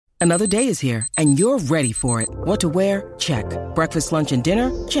Another day is here, and you're ready for it. What to wear? Check. Breakfast, lunch, and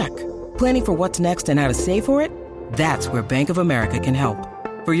dinner? Check. Planning for what's next and how to save for it? That's where Bank of America can help.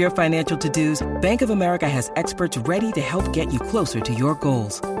 For your financial to-dos, Bank of America has experts ready to help get you closer to your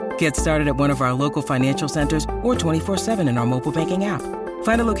goals. Get started at one of our local financial centers or 24/7 in our mobile banking app.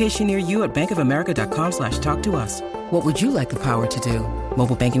 Find a location near you at bankofamerica.com/talktous. What would you like the power to do?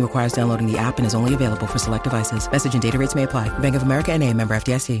 Mobile banking requires downloading the app and is only available for select devices. Message and data rates may apply. Bank of America N.A., member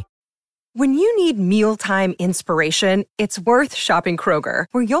FDIC. When you need mealtime inspiration, it's worth shopping Kroger,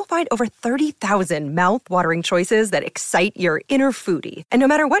 where you'll find over 30,000 mouth-watering choices that excite your inner foodie. And no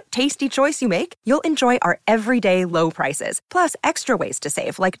matter what tasty choice you make, you'll enjoy our everyday low prices, plus extra ways to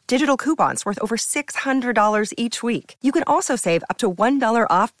save, like digital coupons worth over $600 each week. You can also save up to $1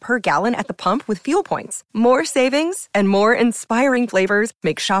 off per gallon at the pump with fuel points. More savings and more inspiring flavors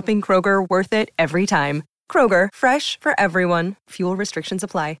make shopping Kroger worth it every time. Kroger, fresh for everyone. Fuel restrictions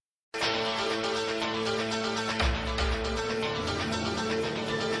apply.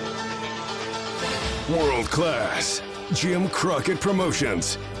 World class, Jim Crockett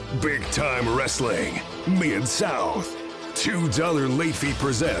Promotions, Big Time Wrestling, Mid-South. $2 Late Fee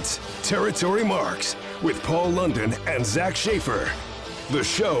presents Territory Marks with Paul London and Zach Schaefer. The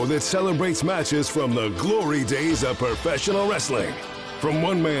show that celebrates matches from the glory days of professional wrestling. From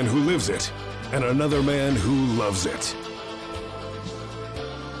one man who lives it and another man who loves it.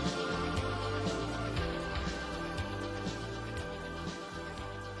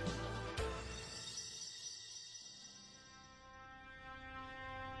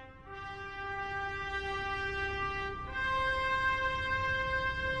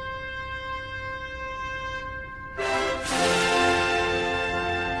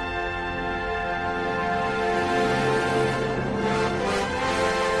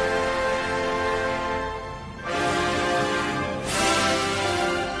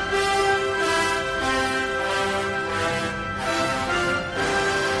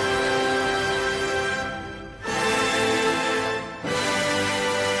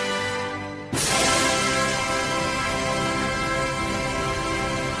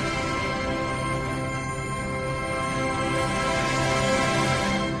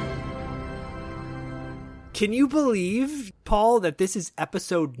 Can you believe, Paul, that this is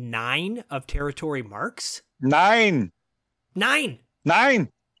episode 9 of Territory Marks? 9. 9.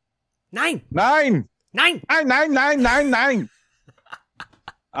 9. 9. 9. 9. 9.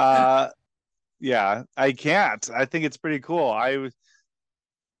 Yeah, I can't. I think it's pretty cool.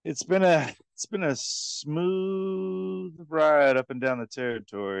 It's been a smooth ride up and down the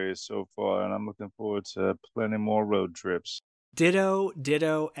territory so far, and I'm looking forward to plenty more road trips. Ditto,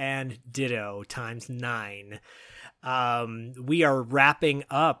 and ditto times 9. We are wrapping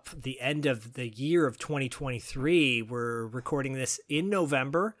up the end of the year of 2023. We're recording this in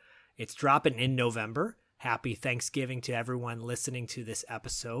November. It's dropping in November. Happy Thanksgiving to everyone listening to this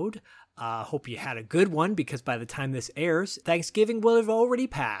episode. Hope you had a good one, because by the time this airs, Thanksgiving will have already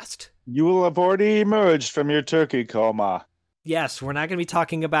passed. You will have already emerged from your turkey coma. Yes, we're not going to be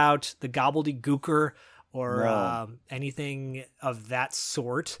talking about the gobbledygooker or No. anything of that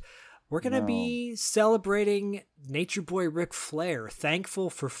sort. We're going to be celebrating Nature Boy Ric Flair. Thankful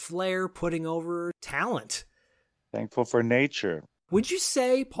for Flair putting over talent. Thankful for nature. Would you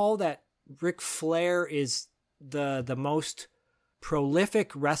say, Paul, that Ric Flair is the most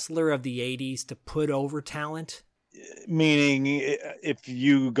prolific wrestler of the 80s to put over talent? Meaning, if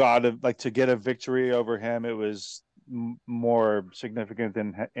you got to get a victory over him, it was more significant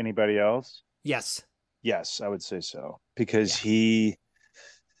than anybody else? Yes. Yes, I would say so, because he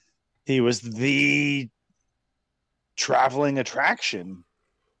was the traveling attraction.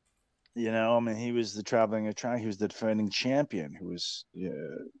 You know, I mean, he was the traveling attraction. He was the defending champion who was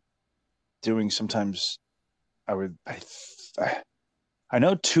doing sometimes. I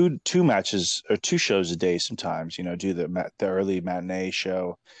know two matches or 2 shows a day sometimes. You know, do the early matinee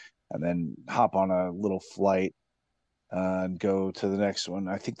show, and then hop on a little flight and go to the next one.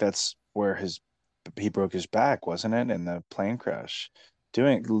 I think that's where he broke his back, wasn't it, in the plane crash?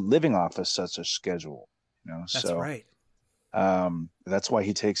 Living off of such a schedule, you know. That's right. That's why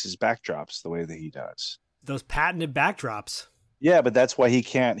he takes his backdrops the way that he does. Those patented backdrops. Yeah, but that's why he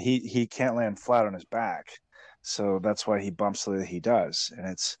can't land flat on his back. So that's why he bumps the way that he does, and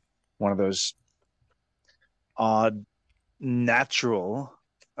it's one of those odd, natural.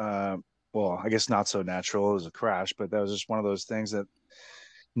 Well, I guess not so natural as a crash, but that was just one of those things that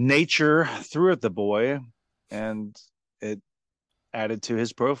nature threw at the boy, and it added to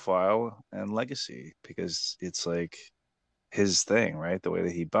his profile and legacy, because it's like his thing, right? The way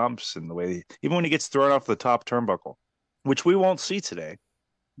that he bumps, and the way even when he gets thrown off the top turnbuckle, which we won't see today.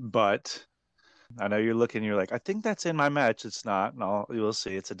 but I know you're looking. You're like, I think that's in my match. It's not. No, you will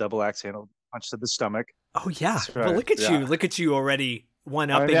see. It's a double axe handle punch to the stomach. Oh yeah. That's Well, right. look at Yeah. you. Look at you already I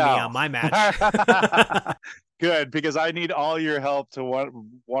one-upping me know. on my match. Good, because I need all your help to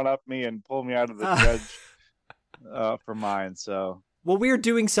one up me and pull me out of the dredge for mine. So Well, we're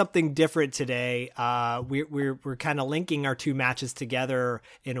doing something different today. We're kind of linking our two matches together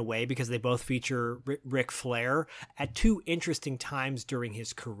in a way because they both feature Ric Flair at two interesting times during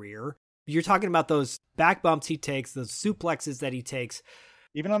his career. You're talking about those back bumps he takes, those suplexes that he takes.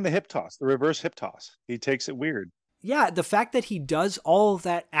 even on the hip toss, the reverse hip toss, he takes it weird. Yeah, the fact that he does all of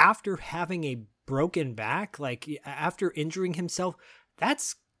that after having a broken back, like after injuring himself,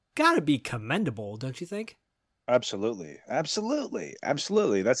 that's got to be commendable, don't you think? Absolutely. Absolutely.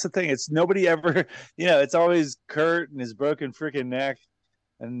 Absolutely. That's the thing. It's nobody ever, it's always Kurt and his broken freaking neck.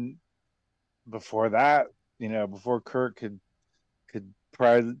 And before that, before Kurt could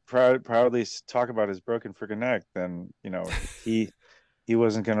proudly talk about his broken freaking neck, then, he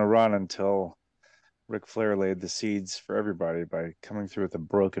wasn't going to run until Ric Flair laid the seeds for everybody by coming through with a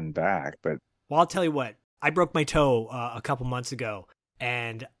broken back. But Well, I'll tell you what, I broke my toe a couple months ago,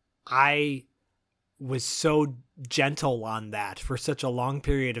 and I was so gentle on that for such a long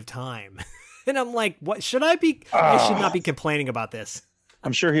period of time. And I'm like, what should I be? I should not be complaining about this.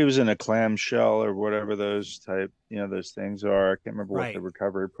 I'm sure he was in a clamshell or whatever those type, those things are. I can't remember what the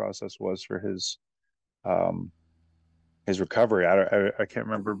recovery process was for his recovery. I can't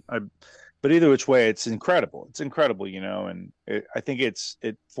remember. But either which way, it's incredible. It's incredible, and I think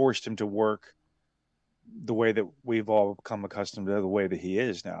it forced him to work the way that we've all become accustomed to, the way that he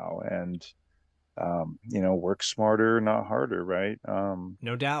is now, and work smarter, not harder, right?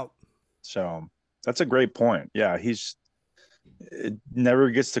 No doubt. So that's a great point. Yeah, it never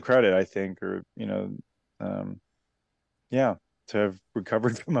gets the credit, I think, or to have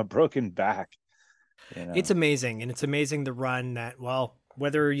recovered from a broken back. It's amazing, and it's amazing the run that, well,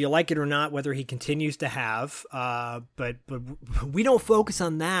 whether you like it or not, whether he continues to have, but we don't focus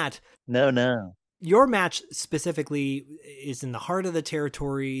on that. No. Your match specifically is in the heart of the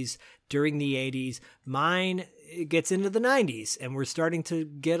territories during the 80s. Mine gets into the 90s, and we're starting to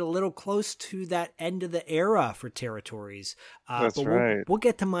get a little close to that end of the era for territories. That's but right. We'll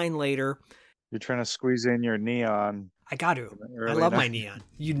get to mine later. You're trying to squeeze in your neon. I got to. I love my neon.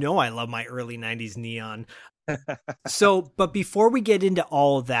 I love my early 90s neon. But before we get into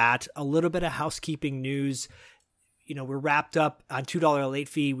all of that, a little bit of housekeeping news. We're wrapped up on $2 late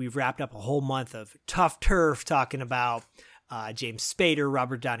fee. We've wrapped up a whole month of Tough Turf talking about James Spader,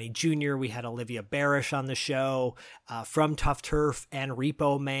 Robert Downey Jr. We had Olivia Barish on the show from Tough Turf and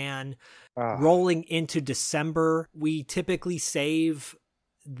Repo Man. Rolling into December, we typically save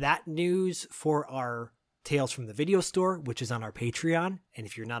that news for our Tales from the Video Store, which is on our Patreon. And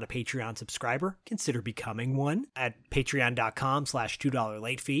if you're not a Patreon subscriber, consider becoming one at patreon.com/$2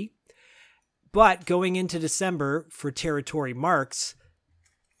 late fee. But going into December for Territory Marks,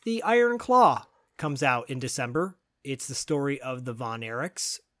 the Iron Claw comes out in December. It's the story of the Von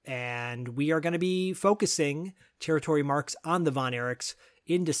Erichs, and we are going to be focusing Territory Marks on the Von Erichs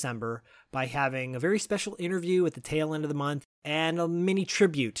in December by having a very special interview at the tail end of the month and a mini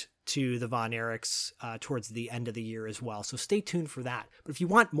tribute to the Von Erichs towards the end of the year as well. So stay tuned for that. But if you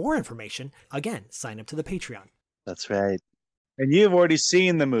want more information, again, sign up to the Patreon. That's right. And you've already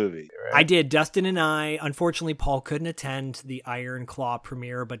seen the movie, right? I did. Dustin and I, unfortunately, Paul couldn't attend the Iron Claw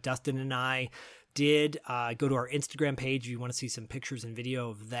premiere, but Dustin and I did go to our Instagram page if you want to see some pictures and video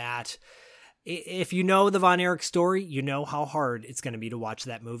of that. If you know the Von Erich story, you know how hard it's going to be to watch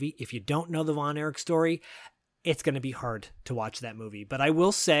that movie. If you don't know the Von Erich story, it's going to be hard to watch that movie. But I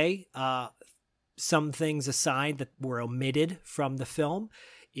will say, some things aside that were omitted from the film,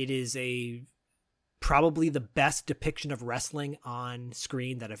 it is probably the best depiction of wrestling on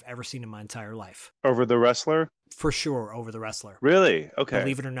screen that I've ever seen in my entire life. Over the Wrestler? For sure, Over the Wrestler. Really? Okay.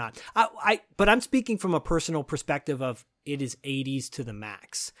 Believe it or not. But I'm speaking from a personal perspective of it is 80s to the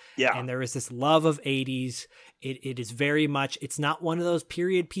max. Yeah. And there is this love of 80s. It is very much, it's not one of those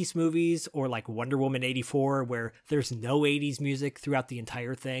period piece movies or like Wonder Woman 84 where there's no 80s music throughout the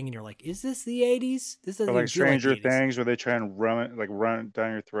entire thing. And you're like, is this the 80s? This doesn't or like feel like Stranger 80s. Things where they try and run it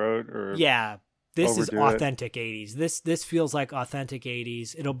down your throat? Or yeah. This is overdo it. authentic 80s. This feels like authentic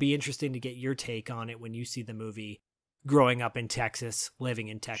 80s. It'll be interesting to get your take on it when you see the movie growing up in Texas, living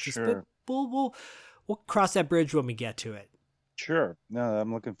in Texas. Sure. But we'll cross that bridge when we get to it. Sure. No,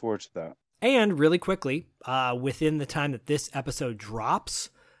 I'm looking forward to that. And really quickly, within the time that this episode drops,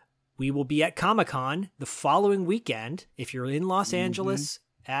 we will be at Comic-Con the following weekend. If you're in Los Angeles,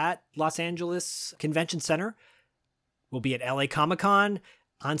 at Los Angeles Convention Center, we'll be at LA Comic-Con.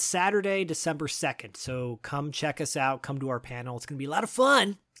 on Saturday, December 2nd. So come check us out. Come to our panel. It's going to be a lot of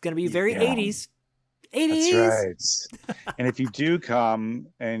fun. It's going to be very 80s. 80s. That's right. And if you do come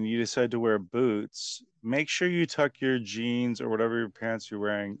and you decide to wear boots, make sure you tuck your jeans or whatever your pants you're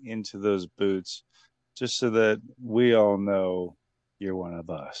wearing into those boots, just so that we all know you're one of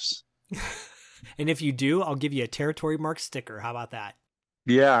us. And if you do, I'll give you a Territory Mark sticker. How about that?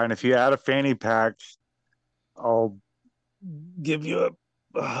 Yeah, and if you add a fanny pack, I'll give you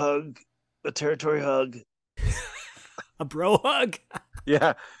a hug, a Territory hug. A bro hug?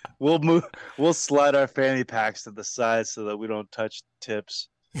 Yeah, we'll slide our fanny packs to the side so that we don't touch tips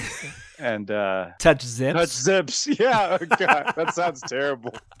and touch zips. Touch zips. Yeah, oh God, that sounds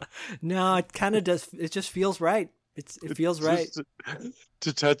terrible. No, it kind of does. It just feels right. It feels right.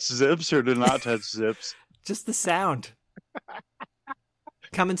 To touch zips or to not touch zips? Just the sound.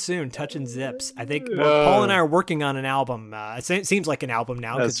 Coming soon, Touching Zips. I think Paul and I are working on an album. It seems like an album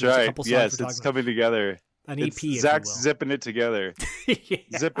now. That's right. A couple songs yes, it's coming together. An EP, Zach's zipping it together. Yeah.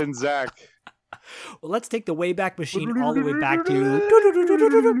 Zipping Zach. Well, let's take the Wayback Machine all the way back to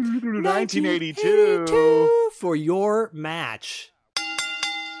 1982 for your match.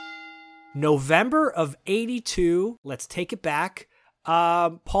 November of 82. Let's take it back.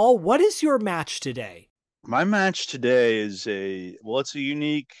 Paul, what is your match today? My match today is it's a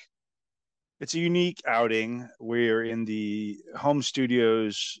unique outing. We're in the home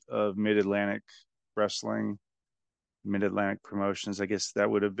studios of Mid-Atlantic Wrestling, Mid-Atlantic Promotions. I guess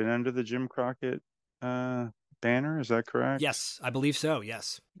that would have been under the Jim Crockett banner. Is that correct? Yes, I believe so.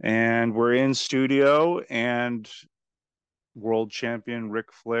 Yes. And we're in studio, and world champion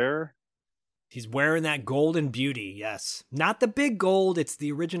Ric Flair. He's wearing that golden beauty, yes. Not the big gold, it's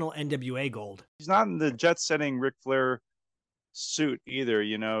the original NWA gold. He's not in the jet-setting Ric Flair suit either,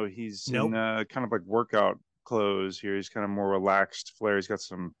 you know. He's in kind of like workout clothes here. He's kind of more relaxed Flair. He's got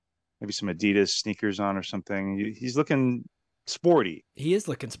maybe some Adidas sneakers on or something. He's looking sporty. He is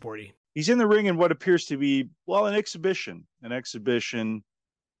looking sporty. He's in the ring in what appears to be, an exhibition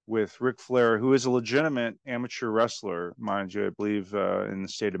with Ric Flair, who is a legitimate amateur wrestler, mind you, I believe in the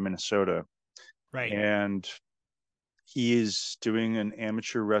state of Minnesota. Right. And he is doing an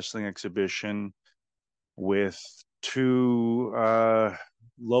amateur wrestling exhibition with two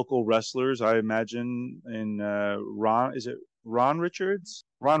local wrestlers, I imagine, in Ron Richards?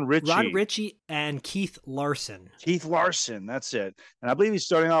 Ron Ritchie and Keith Larson. Keith Larson, that's it. And I believe he's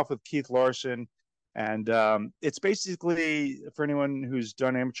starting off with Keith Larson. And it's basically, for anyone who's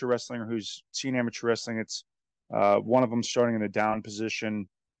done amateur wrestling or who's seen amateur wrestling, it's one of them starting in a down position,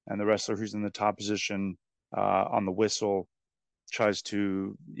 and the wrestler who's in the top position on the whistle tries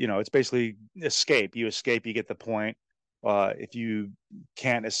to, it's basically escape. You escape, you get the point. If you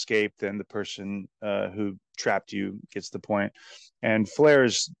can't escape, then the person who trapped you gets the point. And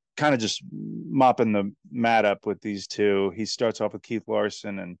Flair's kind of just mopping the mat up with these two. He starts off with Keith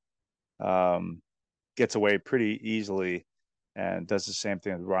Larson and gets away pretty easily, and does the same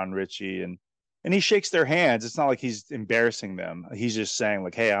thing with Ron Ritchie. And he shakes their hands. It's not like he's embarrassing them. He's just saying,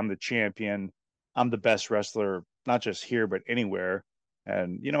 like, hey, I'm the champion. I'm the best wrestler, not just here, but anywhere.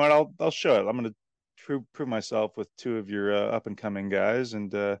 And you know what? I'll show it. I'm going to prove myself with two of your up-and-coming guys,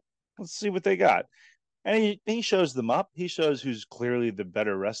 and let's see what they got. And he shows them up. He shows who's clearly the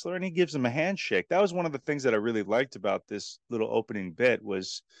better wrestler, and he gives them a handshake. That was one of the things that I really liked about this little opening bit,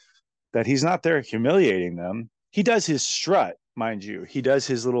 was that he's not there humiliating them. He does his strut, mind you. He does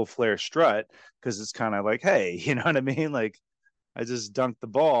his little Flair strut, because it's kind of like, hey, you know what I mean? Like, I just dunked the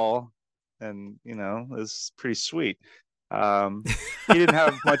ball, and, it's pretty sweet. He didn't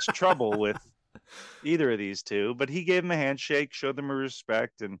have much trouble with either of these two, but he gave them a handshake, showed them a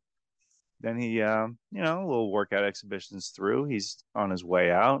respect, and then he, a little workout exhibitions through. He's on his way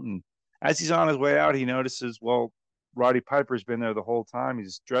out, and as he's on his way out, he notices, Roddy Piper's been there the whole time.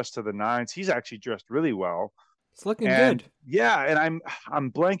 He's dressed to the nines. He's actually dressed really well. It's looking good. Yeah, and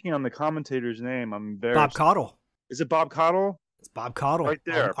I'm blanking on the commentator's name. I'm embarrassed. Bob Caudle. Is it Bob Caudle? It's Bob Caudle. Right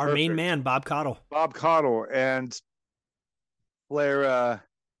there. Our main man, Bob Caudle. Bob Caudle. And Flair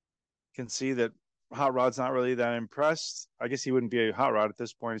can see that Hot Rod's not really that impressed. I guess he wouldn't be a Hot Rod at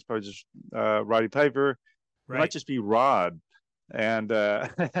this point. He's probably just Roddy Piper. Right. It might just be Rod. And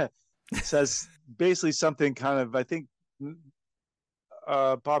says basically something kind of, I think,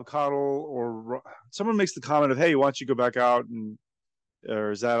 Bob Caudle or someone makes the comment of, hey, why don't you go back out,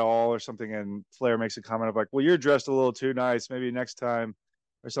 or is that all, or something? And Flair makes a comment of like, well, you're dressed a little too nice, maybe next time,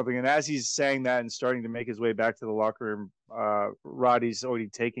 or something. And as he's saying that and starting to make his way back to the locker room, Roddy's already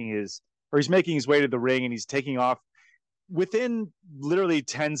he's making his way to the ring, and he's taking off within literally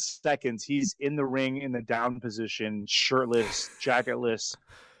 10 seconds, he's in the ring in the down position, shirtless, jacketless,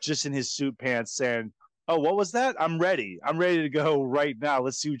 just in his suit pants, saying, "Oh, what was that? I'm ready. I'm ready to go right now.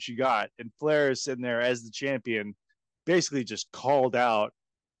 Let's see what you got." And Flair is sitting there as the champion, basically just called out,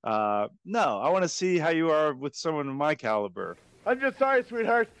 "No, I want to see how you are with someone of my caliber." I'm just sorry,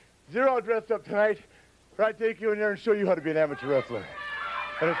 sweetheart. Zero dressed up tonight. Right, take you in there and show you how to be an amateur wrestler.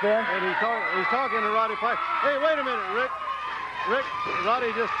 Understand? And he's talking to Roddy Piper. Hey, wait a minute, Rick. Roddy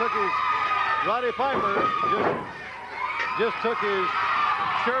Piper just took his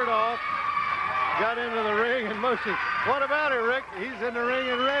shirt off, got into the ring and motioned. What about it, Rick? He's in the ring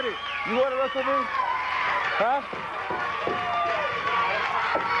and ready. You want to wrestle me? Huh?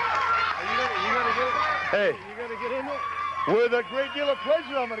 You gonna get it? Hey. You gonna get in there? With a great deal of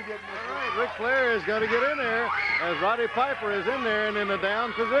pleasure, I'm going to get in All right, Ric Flair is going to get in there as Roddy Piper is in there and in a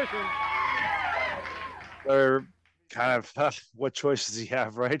down position. Or kind of, what choice does he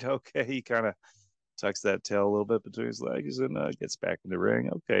have, right? Okay, he kind of tucks that tail a little bit between his legs and gets back in the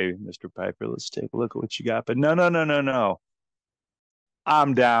ring. Okay, Mr. Piper, let's take a look at what you got. But no.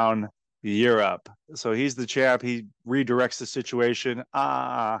 I'm down. You're up. So he's the champ. He redirects the situation.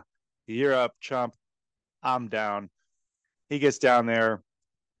 You're up, chump. I'm down. He gets down there.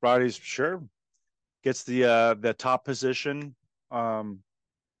 Roddy's sure gets the top position, and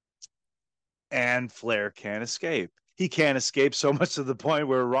Flair can't escape. He can't escape so much to the point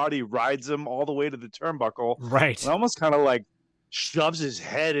where Roddy rides him all the way to the turnbuckle, right? And almost kind of like shoves his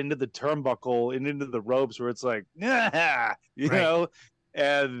head into the turnbuckle and into the ropes, where it's like, you know,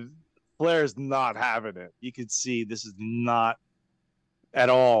 and Flair's not having it. You could see this is not at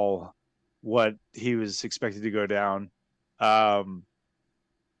all what he was expected to go down.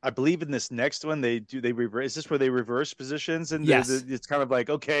 I believe in this next one they reverse. Is this where they reverse positions? And yes, it's kind of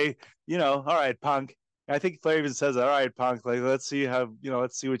like, okay, all right, Punk. And I think Flair even says, "All right, Punk, like let's see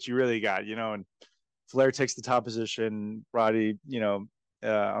what you really got," And Flair takes the top position, Roddy,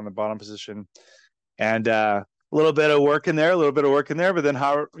 on the bottom position, and a little bit of work in there, but then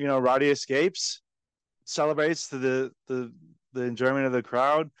how Roddy escapes, celebrates to the enjoyment of the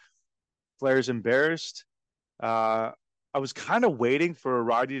crowd. Flair's embarrassed. I was kind of waiting for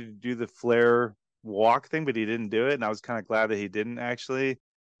Roddy to do the Flair walk thing, but he didn't do it. And I was kind of glad that he didn't, actually,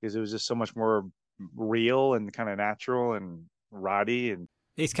 because it was just so much more real and kind of natural and Roddy. And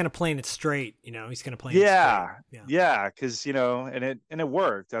he's kind of playing it straight, he's kind of playing it straight. Yeah. Cause and it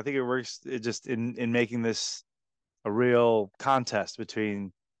worked. I think it works. It just in making this a real contest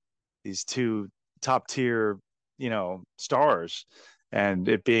between these two top tier, stars. And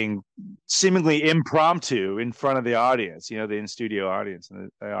it being seemingly impromptu in front of the audience, the in-studio audience and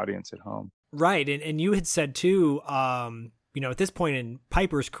the audience at home. Right. And you had said too, at this point in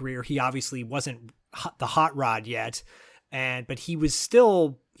Piper's career, he obviously wasn't the hot rod yet. But he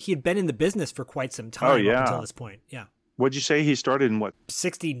had been in the business for quite some time up until this point. Yeah. What'd you say he started in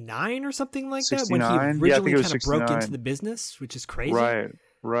 69 or something like 69? That? When he originally kind of 69. broke into the business, which is crazy. Right.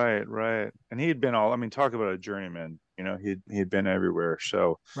 And he had been talk about a journeyman. He had been everywhere.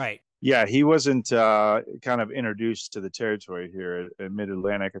 So right. Yeah, he wasn't kind of introduced to the territory here at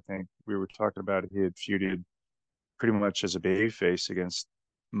Mid-Atlantic. I think we were talking about he had feuded pretty much as a babyface against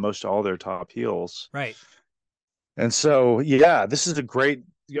most all their top heels. Right. And so, yeah, this is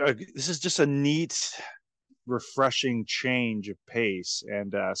just a neat, refreshing change of pace.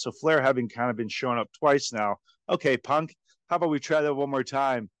 And so Flair, having kind of been showing up twice now, okay, Punk, how about we try that one more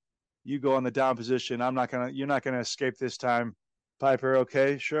time? You go on the down position. You're not gonna escape this time. Piper,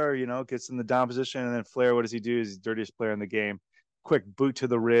 okay, sure, gets in the down position, and then Flair, what does he do? He's the dirtiest player in the game. Quick boot to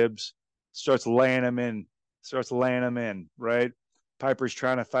the ribs, starts laying him in, right? Piper's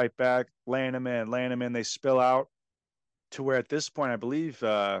trying to fight back, laying him in. They spill out to where at this point, I believe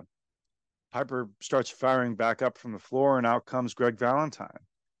Piper starts firing back up from the floor, and out comes Greg Valentine.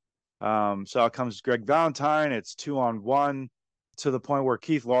 So out comes Greg Valentine. It's 2-on-1. To the point where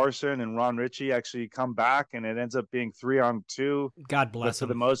Keith Larson and Ron Ritchie actually come back, and it ends up being 3-on-2. God bless them.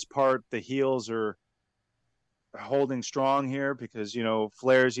 For the most part, the heels are holding strong here because,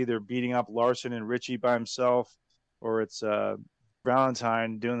 Flair's either beating up Larson and Ritchie by himself, or it's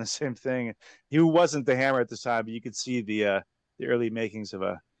Valentine doing the same thing. He wasn't the Hammer at this time, but you could see the early makings of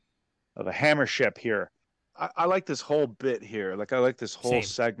a hammership here. I like this whole bit here. I like this whole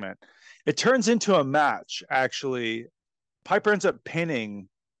segment. It turns into a match, actually. Piper ends up pinning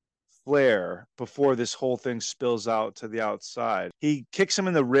Flair before this whole thing spills out to the outside. He kicks him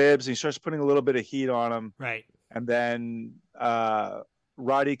in the ribs, and he starts putting a little bit of heat on him. Right. And then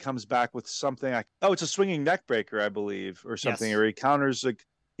Roddy comes back with something. It's a swinging neck breaker, I believe, or something. Yes. Or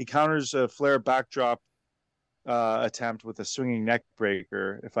he counters a Flair backdrop attempt with a swinging neck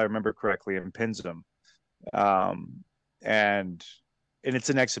breaker, if I remember correctly, and pins him. Um, and it's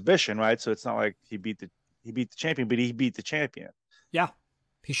an exhibition, right? So it's not like he beat the champion, but he beat the champion. Yeah,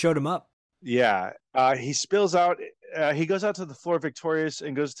 he showed him up. Yeah, he spills out. He goes out to the floor victorious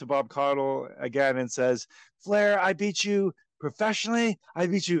and goes to Bob Caudle again and says, "Flair, I beat you professionally. I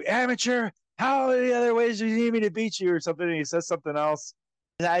beat you amateur. How many other ways do you need me to beat you?" or something. And he says something else.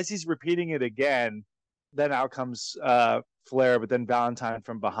 And as he's repeating it again, then out comes Flair, but then Valentine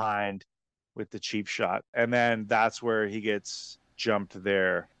from behind with the cheap shot. And then that's where he gets jumped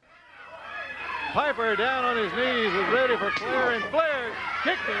there. Piper down on his knees was ready for Flair, and Flair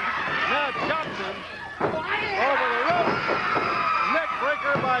kicked him, now chopped him over the rope. Neck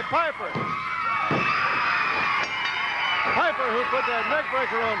breaker by Piper. Piper, who put that neck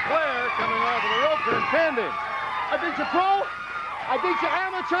breaker on Flair, coming off of the rope and pinned him. I beat you pro. I beat you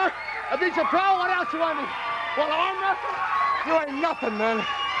amateur. I beat you pro. What else you want me? Well, arm wrestle? You ain't nothing, man.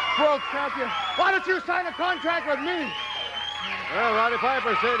 World champion. Why don't you sign a contract with me? Well, Roddy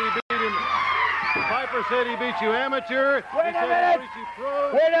Piper said he beat him. Piper said he beat you amateur. Wait a minute.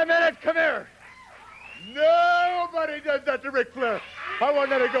 Wait a minute. Come here. Nobody does that to Ric Flair. I won't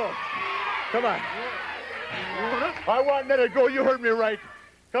let it go. Come on. I won't let it go. You heard me right.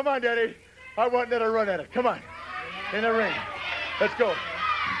 Come on, Daddy. I won't let her run at it. Come on. In the ring. Let's go.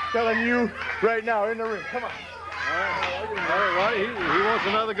 Telling you right now, in the ring. Come on. All right, Roddy, he wants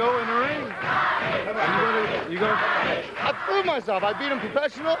another go in the ring. You going? I proved myself. I beat him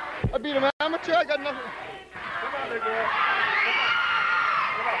professional. I beat him amateur. I got nothing. Come on, big boy.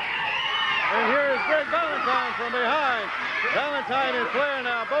 Come on. And here is Greg Valentine from behind. Valentine and Flair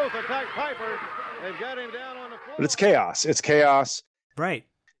now both attack Piper. They've got him down on the floor. But it's chaos. It's chaos. Right.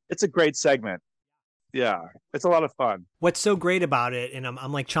 It's a great segment. Yeah, it's a lot of fun. What's so great about it, and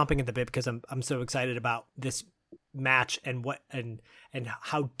I'm like chomping at the bit because I'm so excited about this match and what and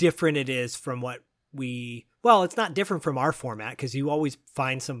how different it is from what it's not different from our format, because you always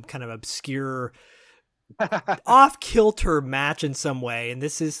find some kind of obscure off kilter match in some way, and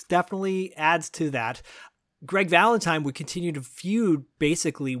this is definitely adds to that. Greg Valentine would continue to feud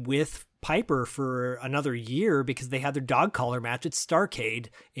basically with Piper for another year because they had their dog collar match at Starrcade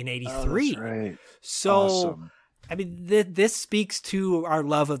in '83. Oh, that's right. So, awesome. I mean, this speaks to our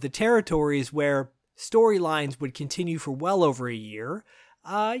love of the territories where storylines would continue for well over a year.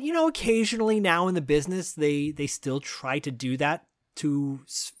 Occasionally now in the business, they still try to do that to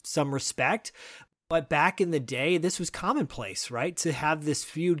some respect. But back in the day, this was commonplace, right? To have this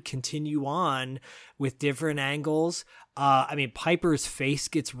feud continue on with different angles. Piper's face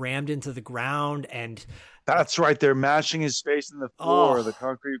gets rammed into the ground, and that's right. They're mashing his face in the floor, the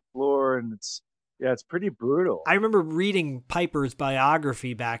concrete floor, and it's pretty brutal. I remember reading Piper's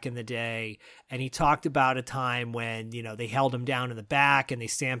biography back in the day, and he talked about a time when, they held him down in the back and they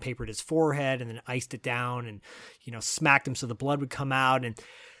sandpapered his forehead and then iced it down and, smacked him so the blood would come out, and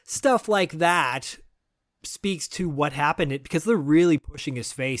stuff like that speaks to what happened because they're really pushing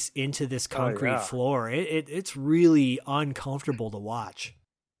his face into this concrete floor. It's really uncomfortable to watch.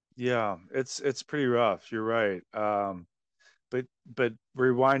 Yeah, it's pretty rough. You're right. But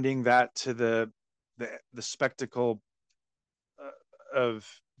rewinding that to the spectacle of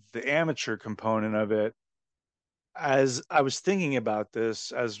the amateur component of it, as I was thinking about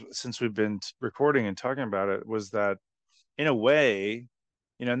this, since we've been recording and talking about it, was that in a way,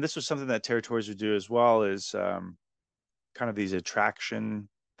 and this was something that territories would do as well, is kind of these attraction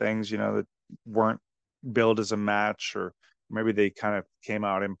things, that weren't billed as a match, or maybe they kind of came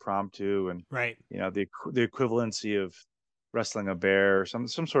out impromptu, and right, the equivalency of wrestling a bear or some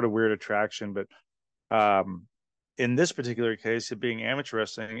sort of weird attraction. But in this particular case, it being amateur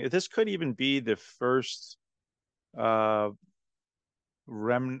wrestling, this could even be the first bits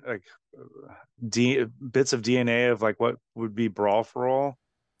of DNA of like what would be Brawl for All.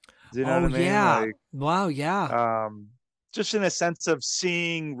 Do you know what I mean? Yeah. Wow. Yeah. Just in a sense of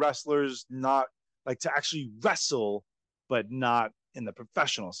seeing wrestlers not like to actually wrestle, but not in the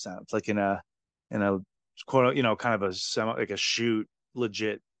professional sense, like in a quote, kind of like a shoot,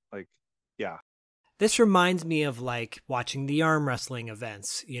 legit, like, yeah. This reminds me of like watching the arm wrestling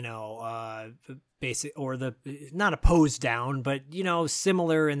events, basic, or not a pose down, but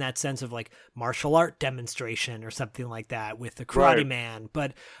similar in that sense of like martial art demonstration or something like that with the Karate Man.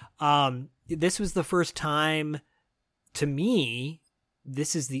 But this was the first time, to me,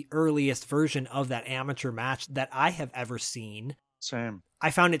 this is the earliest version of that amateur match that I have ever seen. Same.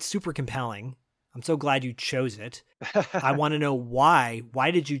 I found it super compelling. I'm so glad you chose it. I want to know why. Why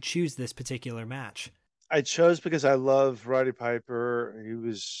did you choose this particular match? I chose because I love Roddy Piper. He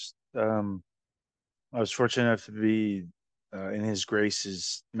was I was fortunate enough to be in his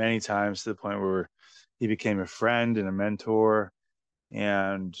graces many times, to the point where he became a friend and a mentor.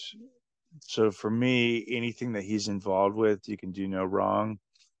 And so for me, anything that he's involved with, you can do no wrong.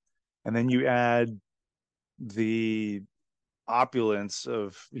 And then you add the opulence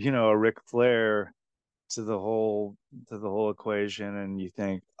of, a Ric Flair to the whole equation, and you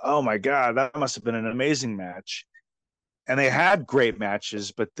think, oh my God, that must have been an amazing match. And they had great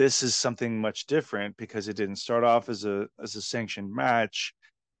matches, but this is something much different because it didn't start off as a sanctioned match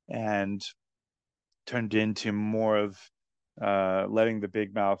and turned into more of letting the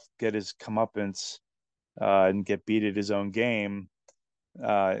big mouth get his comeuppance and get beat at his own game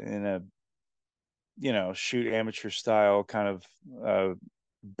in a shoot amateur style kind of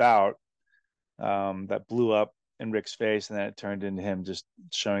bout that blew up in Rick's face, and then it turned into him just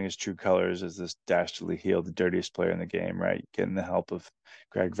showing his true colors as this dastardly heel, the dirtiest player in the game, right? Getting the help of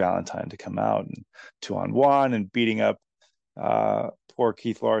Greg Valentine to come out and 2-on-1 and beating up poor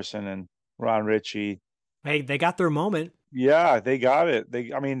Keith Larson and Ron Ritchie. Hey, they got their moment. Yeah, they got it.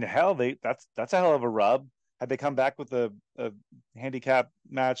 Hell, that's a hell of a rub. Had they come back with a handicap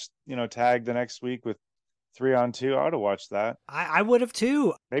match, tag the next week with 3-on-2, I would have watched that. I would have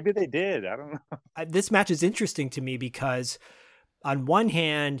too. Maybe they did. I don't know. This match is interesting to me because on one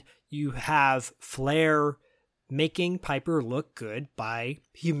hand, you have Flair making Piper look good by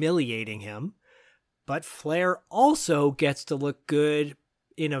humiliating him, but Flair also gets to look good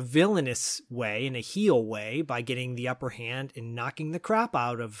in a villainous way, in a heel way, by getting the upper hand and knocking the crap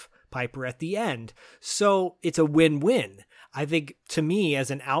out of Piper at the end. So it's a win-win. I think, to me,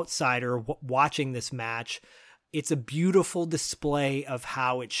 as an outsider watching this match, it's a beautiful display of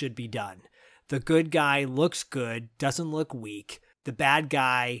how it should be done. The good guy looks good, doesn't look weak. The bad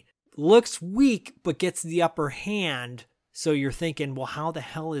guy looks weak, but gets the upper hand. So you're thinking, well, how the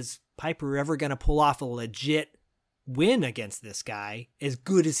hell is Piper ever going to pull off a legit win against this guy, as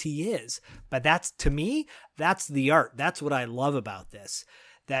good as he is? But to me, that's the art. That's what I love about this.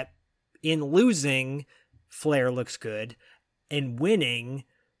 That in losing, Flair looks good. In winning,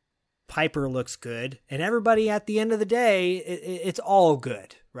 Piper looks good. And everybody at the end of the day, it's all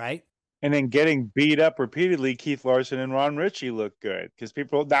good, right? And then getting beat up repeatedly, Keith Larson and Ron Ritchie look good because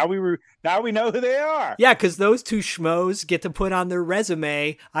people now we know who they are. Yeah, because those two schmoes get to put on their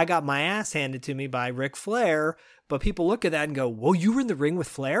resume, I got my ass handed to me by Ric Flair. But people look at that and go, well, you were in the ring with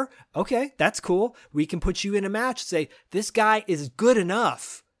Flair? Okay, that's cool. We can put you in a match. Say, this guy is good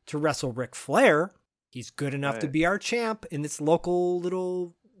enough to wrestle Ric Flair. He's good enough to be our champ in this local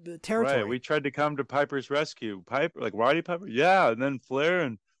little territory. Right. We tried to come to Piper's rescue. Like Roddy Piper? Yeah, and then Flair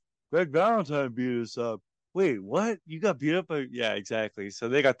and Greg Valentine beat us up. Wait, what? You got beat up? Yeah, exactly. So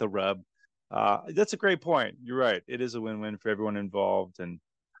they got the rub. That's a great point. You're right. It is a win-win for everyone involved. And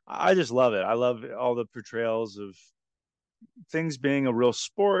I just love it. I love all the portrayals of things being a real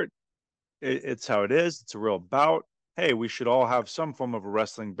sport. It's how it is. It's a real bout. Hey, we should all have some form of a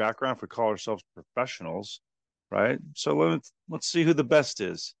wrestling background if we call ourselves professionals, right? So let's see who the best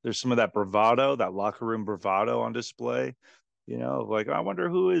is. There's some of that bravado, that locker room bravado on display. Like, I wonder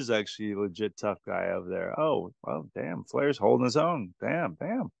who is actually a legit tough guy over there. Oh, well, damn, Flair's holding his own. Damn.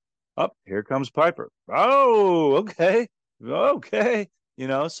 Up, here comes Piper. Oh, okay.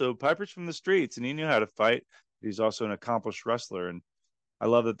 So Piper's from the streets, and he knew how to fight. He's also an accomplished wrestler, and I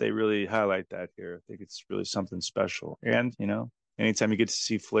love that they really highlight that here. I think it's really something special. And, anytime you get to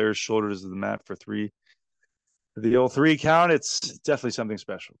see Flair's shoulders of the mat for the old 3 count, it's definitely something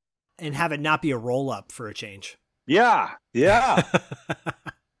special. And have it not be a roll-up for a change. Yeah.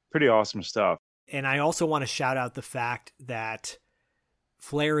 Pretty awesome stuff. And I also want to shout out the fact that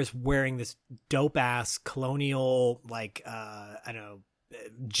Flair is wearing this dope-ass colonial, I don't know,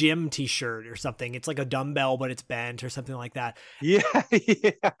 gym t-shirt or something. It's like a dumbbell, but it's bent or something like that. Yeah.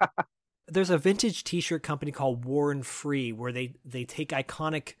 There's a vintage t-shirt company called Worn Free where they take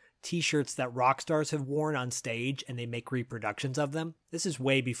iconic t-shirts that rock stars have worn on stage and they make reproductions of them. This is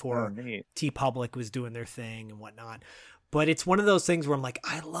way before T-Public was doing their thing and whatnot. But it's one of those things where I'm like,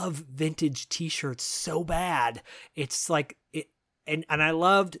 I love vintage t-shirts so bad. It's like it, and I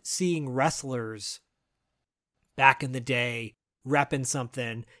loved seeing wrestlers back in the day repping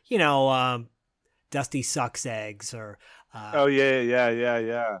something, Dusty Sucks Eggs or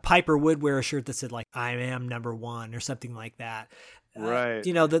yeah. Piper would wear a shirt that said like I am number one or something like that. Right.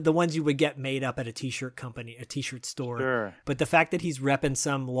 The ones you would get made up at a t-shirt company, a t-shirt store. Sure. But the fact that he's repping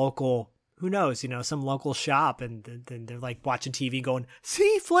some local, who knows, some local shop, and then they're like watching TV going,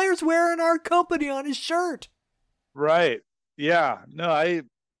 see, Flair's wearing our company on his shirt. Right. Yeah. No, I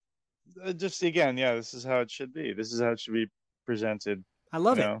just, again, this is how it should be. This is how it should be presented. I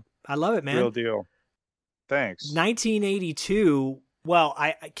love it. I love it, man. Real deal. Thanks. 1982. Well,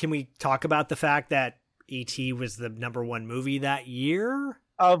 can we talk about the fact that E.T. was the #1 movie that year?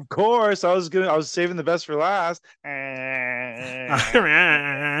 Of course, I was saving the best for last.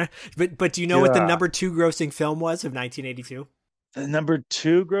 but do you know what the #2 grossing film was of 1982? The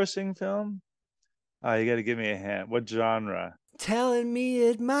 #2 grossing film? Oh, you got to give me a hint. What genre? Telling me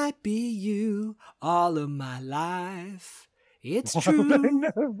it might be you all of my life. It's true.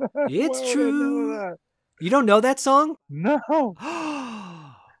 It's true. You don't know that song? No.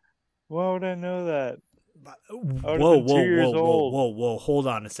 Why would I know that? Whoa. Hold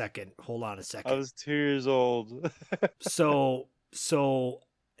on a second. I was 2 years old. So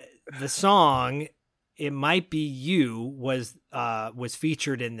the song "It Might Be You" was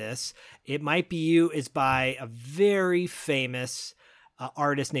featured in this. "It Might Be You" is by a very famous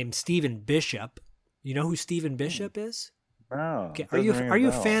artist named Stephen Bishop. You know who Stephen Bishop is? No. Okay. Are you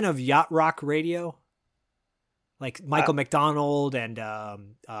a fan of yacht rock radio? Like Michael McDonald and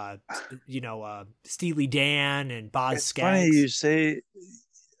Steely Dan and Boz Scaggs. Funny you say.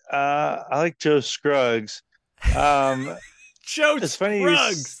 I like Joe Scruggs. It's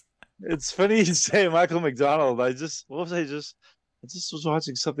funny you say Michael McDonald. I just was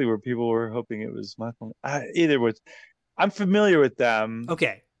watching something where people were hoping it was Michael. I'm familiar with them.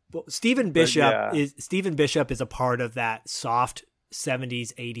 Okay, well, Stephen Bishop is a part of that soft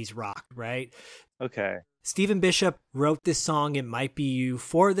 70s, 80s rock, right? Okay. Stephen Bishop wrote this song, "It Might Be You,"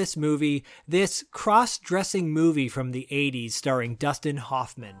 for this movie, this cross-dressing movie from the 80s starring Dustin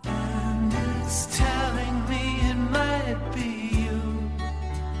Hoffman. And it's telling me it might be you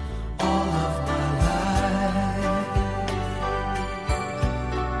all of my life.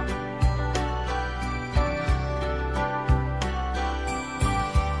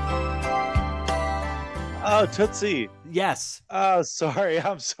 Oh, Tootsie. Yes. Oh, sorry.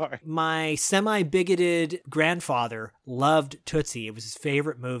 I'm sorry. My semi-bigoted grandfather loved Tootsie. It was his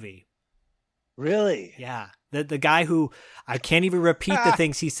favorite movie. Really? Yeah. The guy who, I can't even repeat the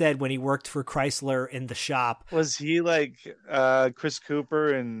things he said when he worked for Chrysler in the shop. Was he like Chris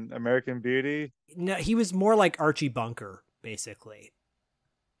Cooper in American Beauty? No, he was more like Archie Bunker, basically.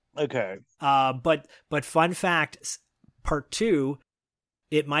 Okay. But fun fact, part 2,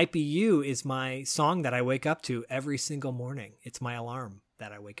 "It Might Be You" is my song that I wake up to every single morning. It's my alarm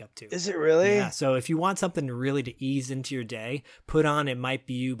that I wake up to. Is it really? Yeah. So if you want something to ease into your day, put on "It Might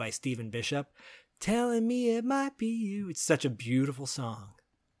Be You" by Stephen Bishop. Telling me it might be you. It's such a beautiful song.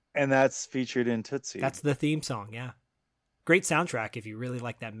 And that's featured in Tootsie. That's the theme song, yeah. Great soundtrack if you really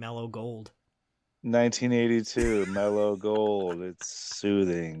like that mellow gold. 1982, mellow gold. It's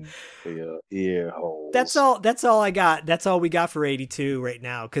soothing for your ear holes. That's all I got. That's all we got for 82 right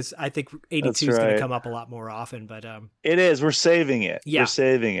now, because I think 82 is going to come up a lot more often. But it is. We're saving it. Yeah. We're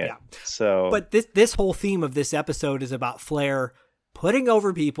saving it. Yeah. So, but this whole theme of this episode is about Flair putting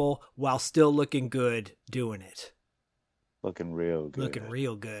over people while still looking good doing it. Looking real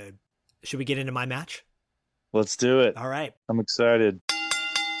good. Should we get into my match? Let's do it. All right. I'm excited.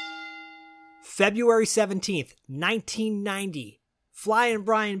 February 17th, 1990, Flyin'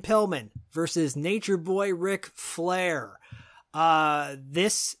 Brian Pillman versus Nature Boy Ric Flair.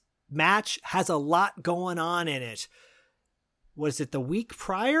 This match has a lot going on in it. Was it the week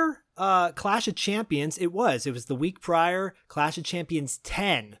prior? Clash of Champions. It was the week prior. Clash of Champions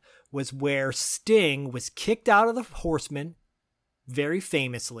 10 was where Sting was kicked out of the Horsemen, very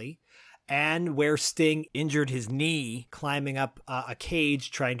famously, and where Sting injured his knee climbing up a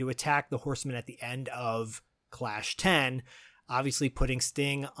cage trying to attack the Horsemen at the end of Clash 10, obviously putting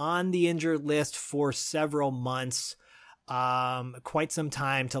Sting on the injured list for several months, quite some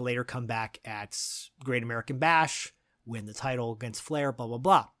time to later come back at Great American Bash, win the title against Flair, blah, blah,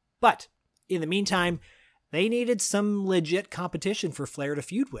 blah. But in the meantime, they needed some legit competition for Flair to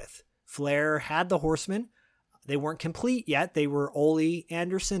feud with. Flair had the Horsemen. They weren't complete yet. They were Ole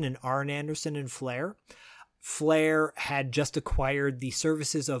Anderson and Arn Anderson and Flair. Flair had just acquired the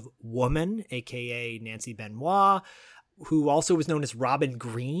services of Woman, a.k.a. Nancy Benoit, who also was known as Robin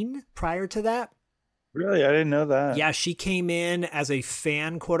Green prior to that. Really? I didn't know that. Yeah, she came in as a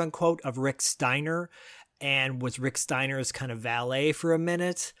fan, quote unquote, of Rick Steiner and was Rick Steiner's kind of valet for a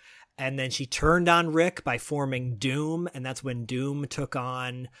minute. And then she turned on Rick by forming Doom. And that's when Doom took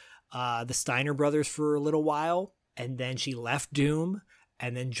on the Steiner brothers for a little while. And then she left Doom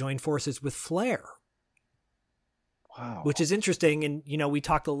and then joined forces with Flair. Wow. Which is interesting. And, you know, we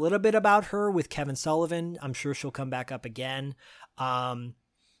talked a little bit about her with Kevin Sullivan. I'm sure she'll come back up again.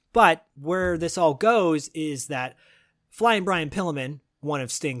 But where this all goes is that Flyin' Brian Pillman, one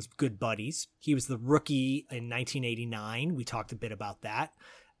of Sting's good buddies, he was the rookie in 1989. We talked a bit about that,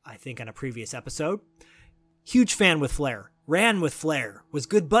 I think, on a previous episode. Huge fan with Flair. Ran with Flair. Was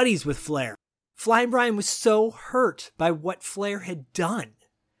good buddies with Flair. Flyin' Brian was so hurt by what Flair had done.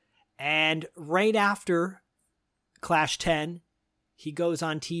 And right after Clash 10, he goes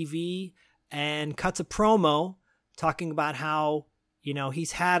on TV and cuts a promo talking about how,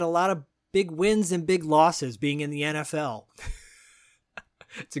 he's had a lot of big wins and big losses being in the NFL.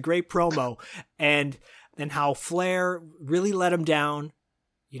 It's a great promo. And how Flair really let him down.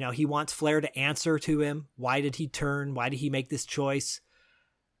 He wants Flair to answer to him. Why did he turn? Why did he make this choice?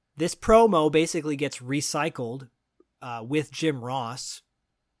 This promo basically gets recycled with Jim Ross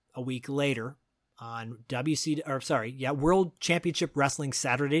a week later on World Championship Wrestling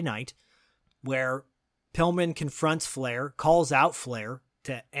Saturday night, where Pillman confronts Flair, calls out Flair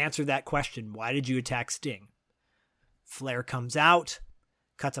to answer that question. Why did you attack Sting? Flair comes out,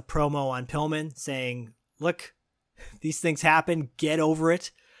 cuts a promo on Pillman saying, look, these things happen. Get over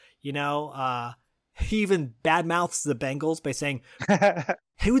it. He even badmouths the Bengals by saying,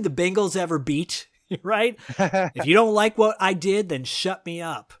 who would the Bengals ever beat? Right? If you don't like what I did, then shut me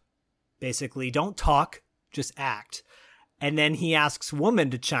up. Basically, don't talk, just act. And then he asks Woman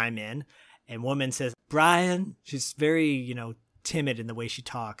to chime in, and Woman says, Brian, she's very, timid in the way she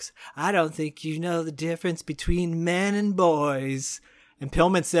talks. I don't think you know the difference between men and boys. And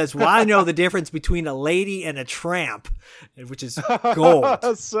Pillman says, well, I know the difference between a lady and a tramp, which is gold.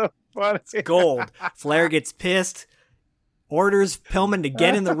 That's so funny. It's gold. Flair gets pissed, orders Pillman to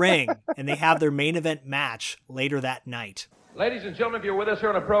get in the ring, and they have their main event match later that night. Ladies and gentlemen, if you were with us here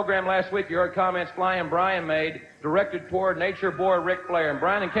on the program last week, you heard comments Flyin' Brian made directed toward Nature Boy Ric Flair. And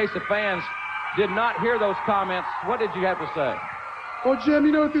Brian, in case the fans did not hear those comments, what did you have to say? Well,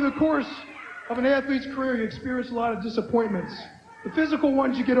 Jim, through the course of an athlete's career, you experience a lot of disappointments. The physical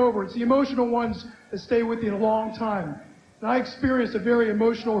ones you get over. It's the emotional ones that stay with you a long time. And I experienced a very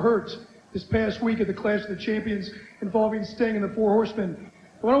emotional hurt this past week at the Clash of the Champions involving Sting and the Four Horsemen.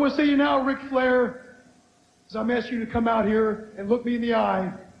 What I want to say to you now, Ric Flair, is I'm asking you to come out here and look me in the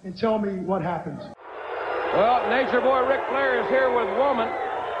eye and tell me what happened. Well, Nature Boy Ric Flair is here with Woman.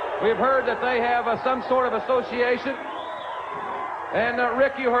 We've heard that they have some sort of association. And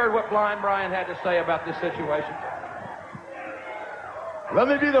Rick, you heard what Flyin' Brian had to say about this situation. Let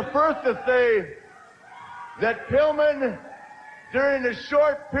me be the first to say that Pillman, during the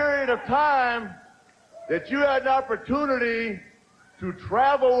short period of time that you had an opportunity to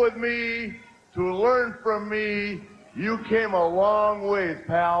travel with me, to learn from me, you came a long ways,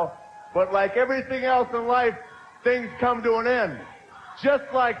 pal. But like everything else in life, things come to an end. Just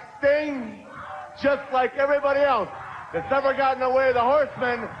like Sting, just like everybody else that's ever gotten away with the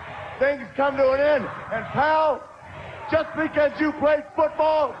Horsemen, things come to an end. And pal, just because you played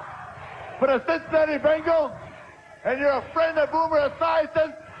football for the Cincinnati Bengals and you're a friend of Boomer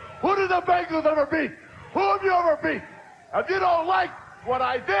Esiason, who did the Bengals ever beat? Who have you ever beat? If you don't like what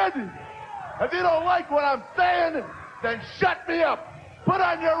I did, if you don't like what I'm saying, then shut me up. Put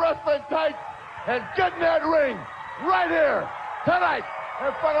on your wrestling tights and get in that ring right here tonight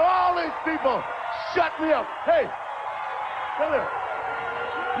in front of all these people. Shut me up. Hey, come here.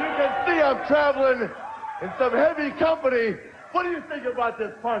 You can see I'm traveling in some heavy company. What do you think about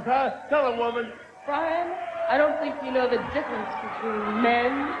this punk, huh? Tell him, woman. Brian, I don't think you know the difference between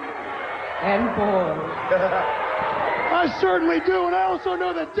men and boys. I certainly do, and I also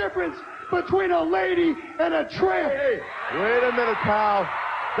know the difference between a lady and a tramp. Hey, wait a minute, pal.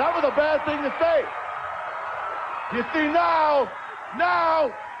 That was a bad thing to say. You see,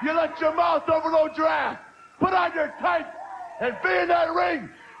 now you let your mouth overload your ass. Put on your tights and be in that ring.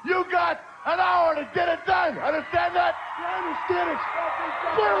 You got an hour to get it done. Understand that? I understand it.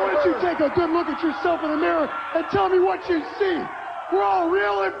 Flair, why don't you take a good look at yourself in the mirror and tell me what you see? We're all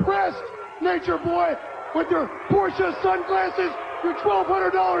real impressed, Nature Boy, with your Porsche sunglasses, your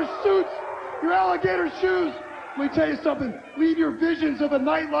 $1,200 suits, your alligator shoes. Let me tell you something. Leave your visions of the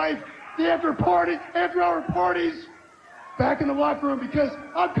nightlife, the after-hour parties, back in the locker room, because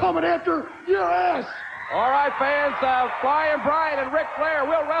I'm coming after your ass. All right, fans, Flyin' Brian and Ric Flair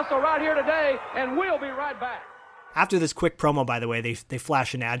will wrestle right here today, and we'll be right back. After this quick promo, by the way, they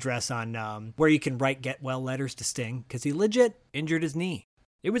flash an address on where you can write get well letters to Sting, because he legit injured his knee.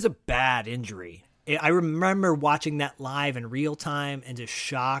 It was a bad injury. I remember watching that live in real time and just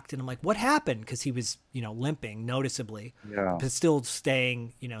shocked, and I'm like, what happened? Because he was, limping noticeably, but still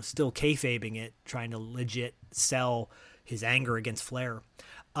staying, still kayfabing it, trying to legit sell his anger against Flair.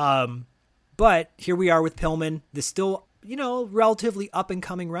 But here we are with Pillman, this still, relatively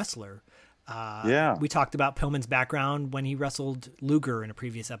up-and-coming wrestler. We talked about Pillman's background when he wrestled Luger in a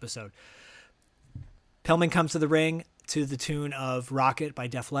previous episode. Pillman comes to the ring to the tune of Rocket by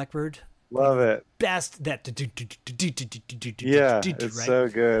Def Leppard. Love it. Best that Yeah, it's right? so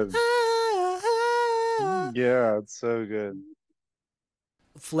good. Yeah, it's so good.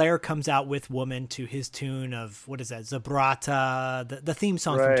 Flair comes out with Woman to his tune of, what is that, Zabrata, the theme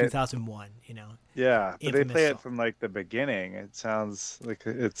song from 2001, you know. Yeah, but they play song. it from like the beginning. It sounds like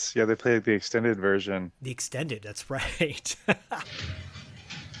it's, they play the extended version. The extended, that's right.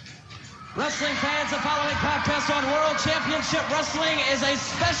 Wrestling fans, the following contest on World Championship Wrestling is a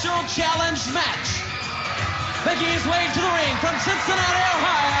special challenge match. Making his way to the ring from Cincinnati,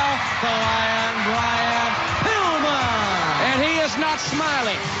 Ohio, the Lion Brian Pillman. And he is not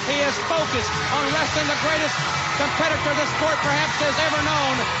smiling. He is focused on wrestling the greatest competitor the sport perhaps has ever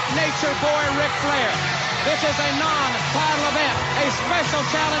known, Nature Boy Ric Flair. This is a non-title event, a special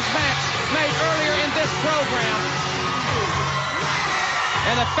challenge match made earlier in this program.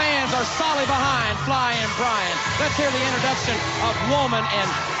 And the fans are solidly behind Flyin Brian. Let's hear the introduction of Woman and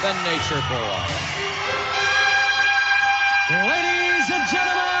the Nature Boy. Ladies and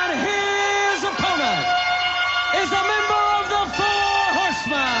gentlemen, his opponent is a member of the Four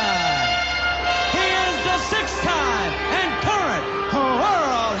Horsemen. He is the 6-time and current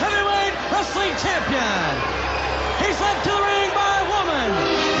World Heavyweight Wrestling Champion. He's led to the ring by a woman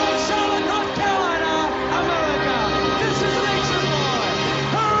from Charlotte, North Carolina, America. This is the Nature Boy,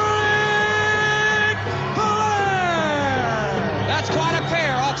 Ric Flair. That's quite a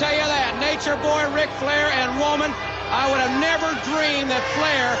pair, I'll tell you that. Nature Boy Ric Flair and Woman. I would have never dreamed that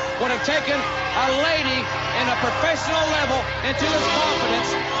Flair would have taken a lady in a professional level into his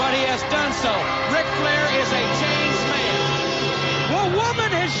confidence, but he has done so. Ric Flair is a changed man. Well,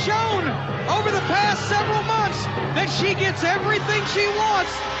 Woman has shown over the past several months that she gets everything she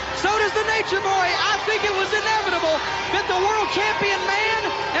wants. So does the Nature Boy. I think it was inevitable that the world champion man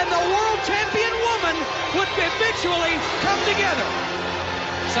and the world champion woman would eventually come together.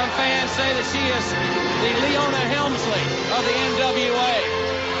 Some fans say that she is the Leona Helmsley of the NWA.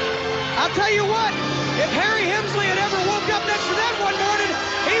 I'll tell you what, if Harry Hemsley had ever woke up next to that one morning,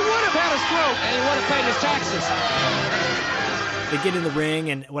 he would have had a stroke. And he would have paid his taxes. They get in the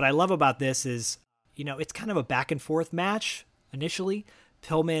ring, and what I love about this is, you know, it's kind of a back and forth match initially.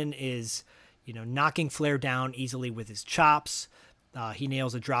 Pillman is, you know, knocking Flair down easily with his chops. He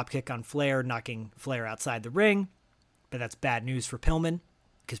nails a drop kick on Flair, knocking Flair outside the ring. But that's bad news for Pillman,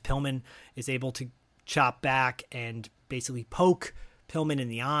 because Pillman is able to chop back and basically poke Pillman in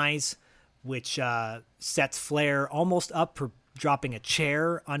the eyes, which sets Flair almost up for dropping a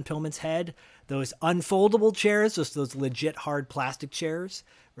chair on Pillman's head. Those unfoldable chairs, just those legit hard plastic chairs,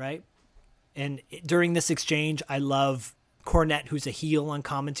 right? And during this exchange, I love Cornette, who's a heel on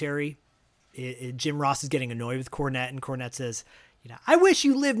commentary. Jim Ross is getting annoyed with Cornette, and Cornette says, you know, I wish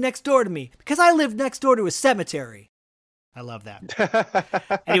you lived next door to me, because I live next door to a cemetery. I love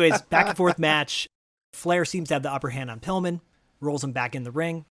that. Anyways, back and forth match. Flair seems to have the upper hand on Pillman, rolls him back in the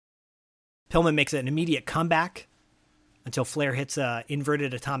ring. Pillman makes an immediate comeback until Flair hits an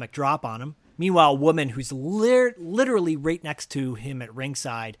inverted atomic drop on him. Meanwhile, a woman who's literally right next to him at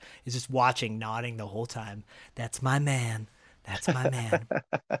ringside is just watching, nodding the whole time. That's my man. That's my man.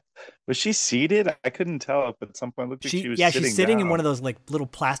 Was she seated? I couldn't tell, but at some point it looked like she was sitting. Yeah, she's sitting down in one of those like little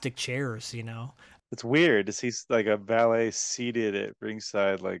plastic chairs, you know. It's weird to see like a valet seated at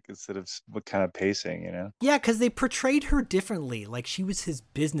ringside, like instead of what kind of pacing, you know? Yeah, because they portrayed her differently, like she was his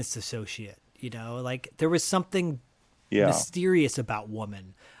business associate, you know, like there was something mysterious about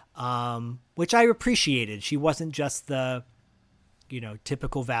Woman, which I appreciated. She wasn't just the, you know,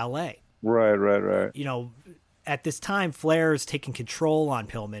 typical valet. Right. You know, at this time, Flair's taking control on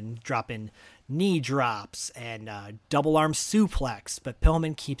Pillman, dropping knee drops and double arm suplex, but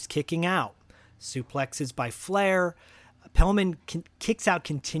Pillman keeps kicking out. Suplexes by Flair. Pillman kicks out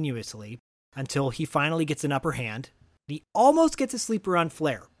continuously until he finally gets an upper hand. He almost gets a sleeper on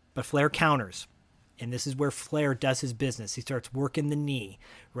Flair, but Flair counters. And this is where Flair does his business. He starts working the knee,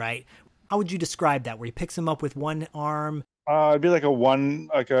 right? How would you describe that? Where he picks him up with one arm? It'd be like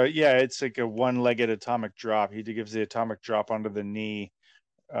it's like a one-legged atomic drop. He gives the atomic drop onto the knee,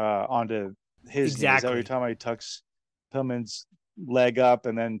 onto his knee. Is that what you're talking about? He tucks Pillman's leg up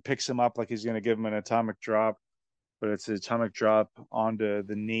and then picks him up like he's going to give him an atomic drop, but it's an atomic drop onto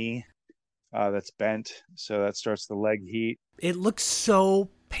the knee that's bent, so that starts the leg heat. It looks so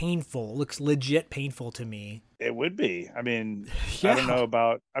painful. It looks legit painful to me. It would be. I mean, I don't know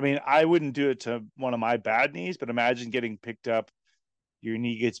about, I mean, I wouldn't do it to one of my bad knees, but imagine getting picked up, your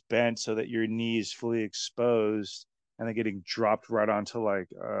knee gets bent so that your knee is fully exposed, and then getting dropped right onto like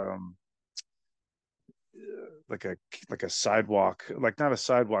a sidewalk, like not a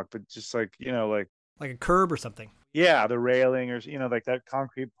sidewalk, but just like, you know, like a curb or something. Yeah, the railing, or like that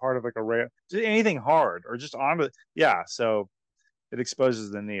concrete part of like a rail, just anything hard or just on the, yeah. So it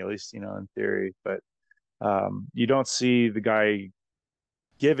exposes the knee, at least in theory. But you don't see the guy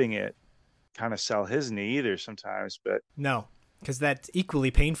giving it kind of sell his knee either sometimes. But No, because that's equally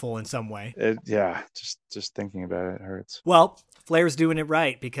painful in some way. Yeah, just thinking about it hurts. Well, Flair's doing it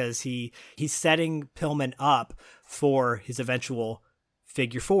right because he's setting Pillman up for his eventual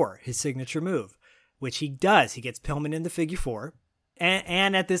figure four, his signature move, which he does. He gets Pillman in the figure four.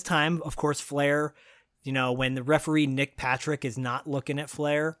 And at this time, of course, Flair, when the referee Nick Patrick is not looking at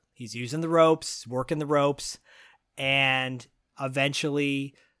Flair, he's using the ropes, working the ropes, and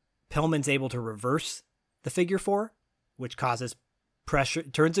eventually Pillman's able to reverse the figure four, which causes pressure,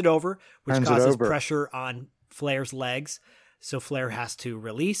 turns it over, which causes pressure on Flair's legs. So Flair has to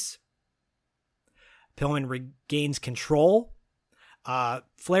release. Pillman regains control.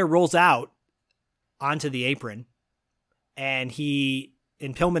 Flair rolls out onto the apron, and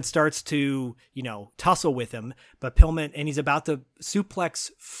Pillman starts to, tussle with him, but he's about to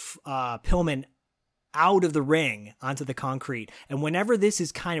suplex Pillman out of the ring onto the concrete. And whenever this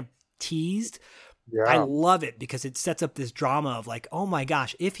is kind of teased, I love it because it sets up this drama of like, oh my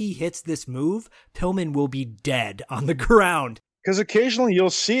gosh, if he hits this move, Pillman will be dead on the ground. Because occasionally you'll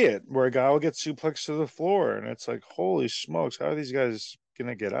see it where a guy will get suplexed to the floor, and it's like, holy smokes, how are these guys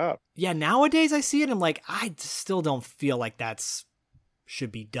gonna get up? Yeah, nowadays I see it, I'm like, I still don't feel like that's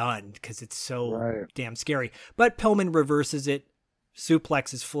should be done because it's so damn scary. But Pillman reverses it,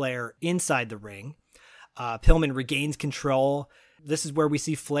 suplexes Flair inside the ring. Pillman regains control. This is where we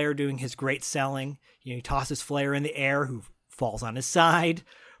see Flair doing his great selling. He tosses Flair in the air, who falls on his side.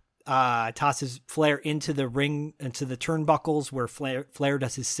 Tosses Flair into the ring, into the turnbuckles, where Flair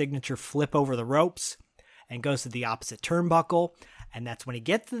does his signature flip over the ropes and goes to the opposite turnbuckle. And that's when he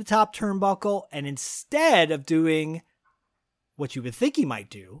gets to the top turnbuckle, and instead of doing what you would think he might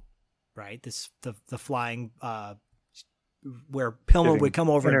do, right? The flying, where Pillman would come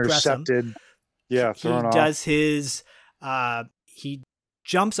over and press him. Yeah, he does his, he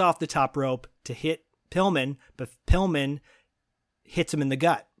jumps off the top rope to hit Pillman, but Pillman hits him in the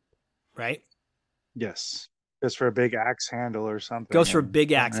gut, right? Yes. Goes for a big axe handle or something. Goes for a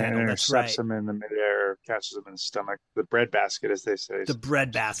big axe handle, that's right. Intercepts him in the midair, catches him in the stomach. The bread basket, as they say. The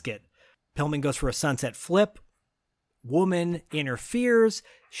bread basket. Pillman goes for a sunset flip. Woman interferes.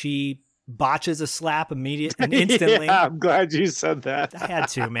 She botches a slap instantly. Yeah, I'm glad you said that. I had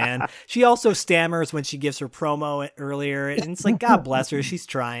to, man. She also stammers when she gives her promo earlier, and it's like, God bless her, she's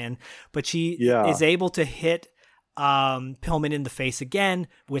trying, but she is able to hit Pillman in the face again,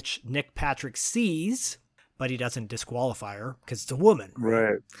 which Nick Patrick sees, but he doesn't disqualify her because it's a woman.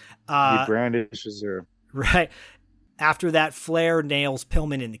 Right. He brandishes her. Right. After that, Flair nails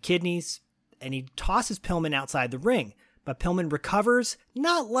Pillman in the kidneys, and he tosses Pillman outside the ring. But Pillman recovers,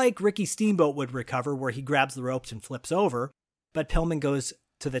 not like Ricky Steamboat would recover, where he grabs the ropes and flips over. But Pillman goes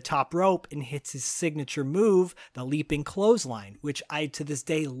to the top rope and hits his signature move, the leaping clothesline, which I, to this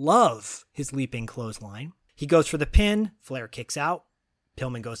day, love his leaping clothesline. He goes for the pin. Flair kicks out.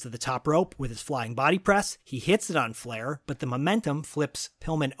 Pillman goes to the top rope with his flying body press. He hits it on Flair, but the momentum flips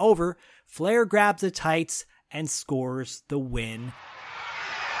Pillman over. Flair grabs the tights and scores the win.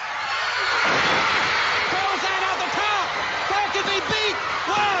 Be beat.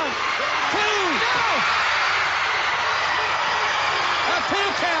 1, 2. No! A 2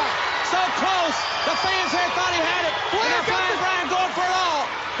 count. So close. The fans here thought he had it. Flair got Brian going for it all.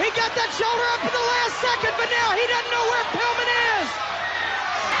 He got that shoulder up in the last second, but now he doesn't know where Pillman is.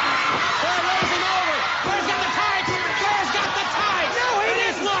 Flair rolls him over. Flair's got the tights. Flair's got the tights. No, he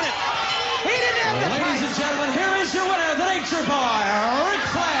didn't. He's won it. He didn't have the tights. Ladies and gentlemen, here is your winner, the Nature Boy, Ric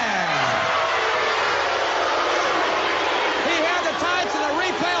Flair. Tights and the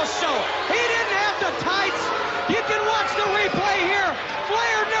replay will show it. He didn't have the tights. You can watch the replay here.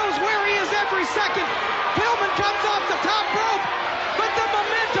 Flair knows where he is every second. Pillman comes off the top rope, but the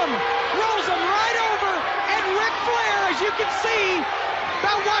momentum rolls him right over, and Ric Flair, as you can see,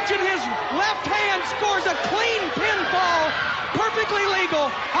 by watching his left hand, scores a clean pinfall, perfectly legal,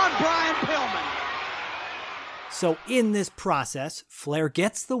 on Brian Pillman. So in this process, Flair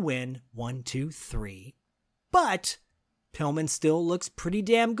gets the win, 1, 2, 3, but Pillman still looks pretty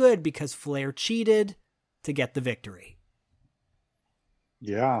damn good because Flair cheated to get the victory.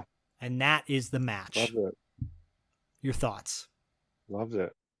 Yeah. And that is the match. Loved it. Your thoughts? Loved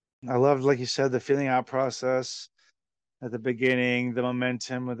it. I loved, like you said, the feeling out process at the beginning, the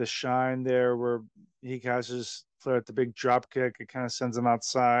momentum with the shine there where he catches Flair at the big drop kick. It kind of sends him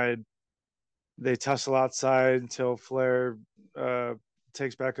outside. They tussle outside until Flair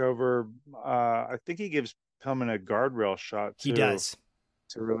takes back over. I think he gives Pillman a guardrail shot too. He does.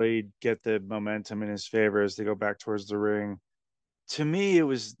 To really get the momentum in his favor as they go back towards the ring. To me, it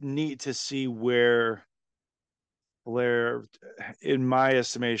was neat to see where Flair, in my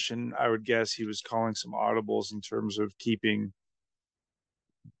estimation, I would guess he was calling some audibles in terms of keeping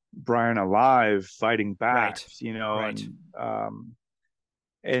Bryan alive, fighting back, Right.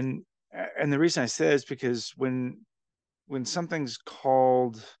 And the reason I say that is because when something's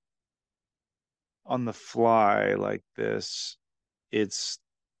called on the fly like this, it's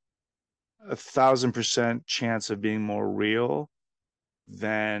 1,000% chance of being more real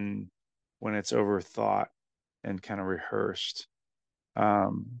than when it's overthought and kind of rehearsed.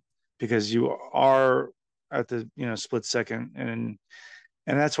 Because you are at the split second, and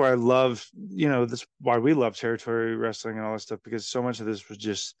that's why I love this, why we love territory wrestling and all this stuff, because so much of this was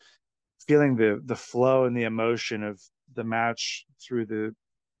just feeling the flow and the emotion of the match through the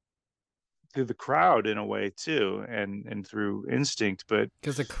crowd in a way too, and through instinct. But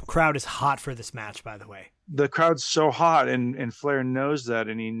because the crowd is hot for this match, by the way. The crowd's so hot, and Flair knows that,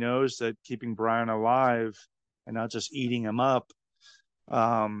 and he knows that keeping Bryan alive and not just eating him up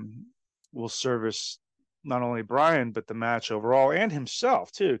will service not only Bryan but the match overall, and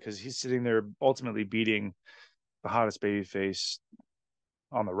himself too, because he's sitting there ultimately beating the hottest babyface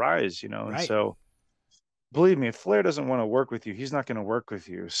on the rise, Right. And so, believe me, if Flair doesn't want to work with you, he's not going to work with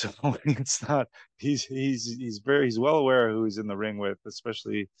you. So it's not. He's well aware of who he's in the ring with,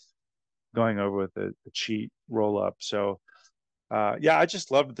 especially going over with a cheat roll up. So, I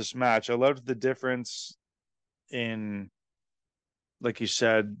just loved this match. I loved the difference in, like you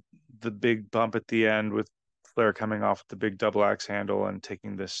said, the big bump at the end with Flair coming off the big double axe handle and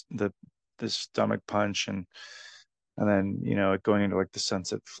taking this stomach punch, and then it going into like the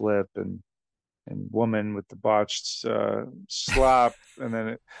sunset flip, and woman with the botched slap. And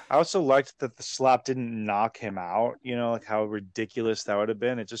then I also liked that the slap didn't knock him out, like how ridiculous that would have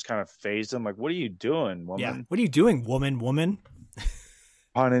been. It just kind of phased him, like, what are you doing, woman? Yeah, what are you doing, woman?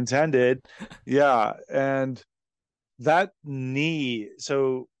 Pun intended. Yeah. And that knee,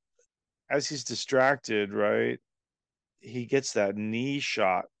 so as he's distracted, right, he gets that knee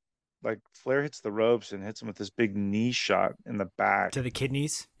shot. Like Flair hits the ropes and hits him with this big knee shot in the back to the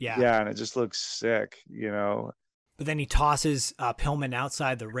kidneys. Yeah, and it just looks sick, But then he tosses Pillman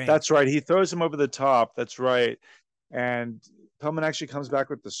outside the ring. That's right. He throws him over the top. That's right. And Pillman actually comes back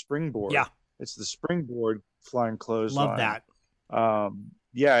with the springboard. Yeah, it's the springboard flying clothesline. Love that.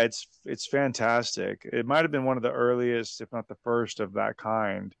 Yeah, it's fantastic. It might have been one of the earliest, if not the first, of that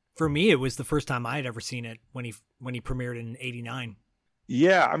kind. For me, it was the first time I had ever seen it when he premiered in '89.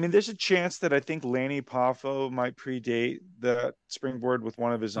 Yeah, I mean, there's a chance that I think Lanny Poffo might predate the springboard with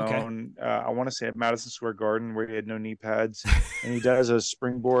one of his own. I want to say at Madison Square Garden, where he had no knee pads, and he does a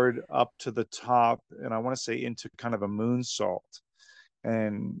springboard up to the top, and I want to say into kind of a moonsault.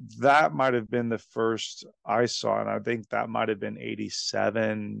 And that might have been the first I saw, and I think that might have been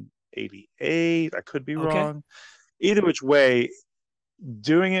 87, 88. I could be wrong. Either which way,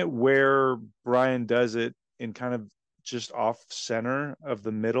 doing it where Bryan does it in kind of just off center of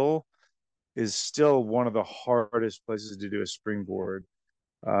the middle is still one of the hardest places to do a springboard.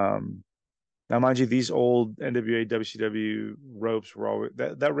 Now, mind you, these old NWA, WCW ropes were always,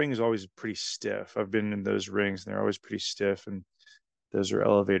 that ring is always pretty stiff. I've been in those rings and they're always pretty stiff. And those are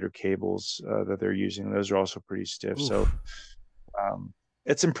elevator cables that they're using. Those are also pretty stiff. Oof. So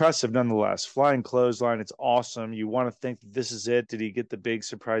it's impressive nonetheless. Flying clothesline, it's awesome. You want to think that this is it. Did he get the big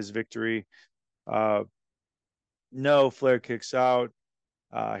surprise victory? No, Flair kicks out.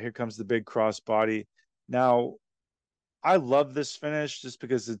 Here comes the big crossbody. Now, I love this finish just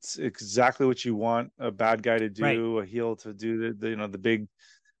because it's exactly what you want a bad guy to do, a heel to do the big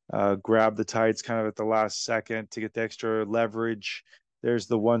grab the tights kind of at the last second to get the extra leverage. There's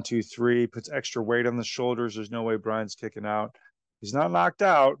the 1, 2, 3, puts extra weight on the shoulders. There's no way Bryan's kicking out. He's not knocked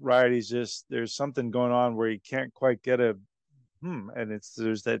out, right? He's just, there's something going on where he can't quite get and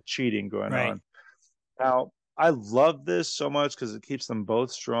there's that cheating going on. Now, I love this so much because it keeps them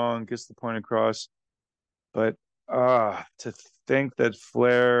both strong, gets the point across. But to think that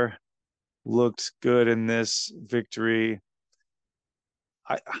Flair looked good in this victory,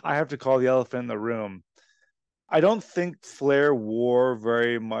 I have to call the elephant in the room. I don't think Flair wore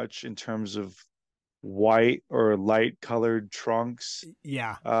very much in terms of white or light colored trunks.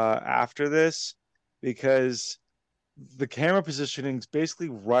 Yeah. After this, because the camera positioning is basically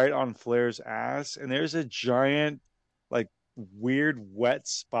right on Flair's ass, and there's a giant, like, weird wet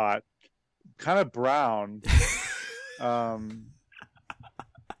spot, kind of brown,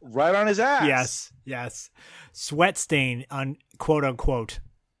 right on his ass. Yes. Sweat stain on quote unquote.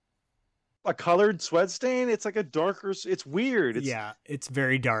 A colored sweat stain. It's like a darker. It's weird. It's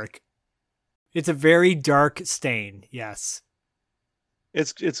very dark. It's a very dark stain. Yes.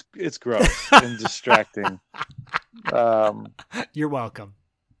 It's gross and distracting. You're welcome.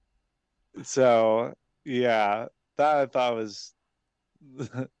 So yeah, that I thought was,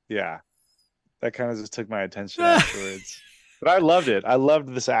 yeah, that kind of just took my attention afterwards. But I loved it. I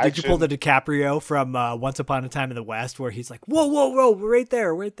loved this action. Did you pull the DiCaprio from Once Upon a Time in the West, where he's like, "Whoa, we're right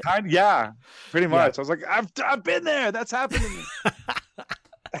there." Yeah, pretty much. I was like, I've been there. That's happening.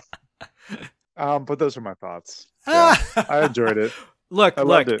 But those are my thoughts. Yeah, I enjoyed it. Look,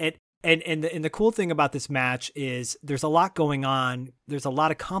 and the cool thing about this match is there's a lot going on. There's a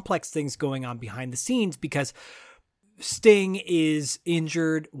lot of complex things going on behind the scenes because Sting is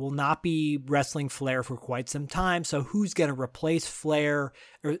injured, will not be wrestling Flair for quite some time. So who's going to replace Flair,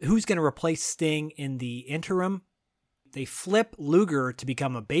 or who's going to replace Sting in the interim? They flip Luger to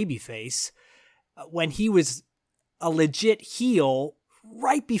become a babyface when he was a legit heel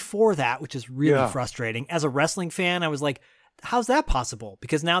right before that, which is really frustrating. As a wrestling fan, I was like, how's that possible?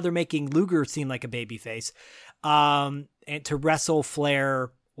 Because now they're making Luger seem like a babyface. And to wrestle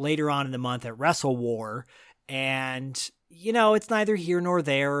Flair later on in the month at Wrestle War. And, it's neither here nor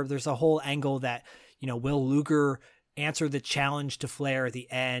there. There's a whole angle that, will Luger answer the challenge to Flair at the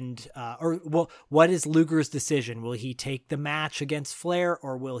end? What is Luger's decision? Will he take the match against Flair,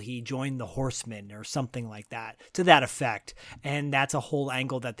 or will he join the Horsemen or something like that, to that effect? And that's a whole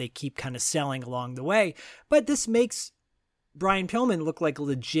angle that they keep kind of selling along the way. But this makes Brian Pillman look like a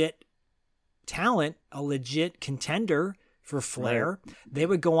legit talent, a legit contender for Flair. Right. They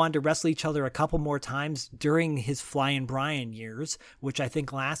would go on to wrestle each other a couple more times during his Flyin' Brian years, which I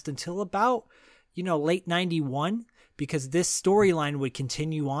think last until about, late 91, because this storyline would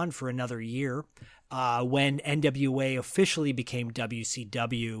continue on for another year when NWA officially became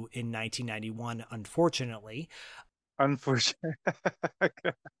WCW in 1991, unfortunately.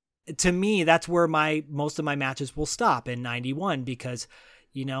 To me, that's where most of my matches will stop in 91, because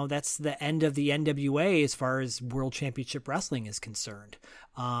that's the end of the NWA as far as World Championship Wrestling is concerned,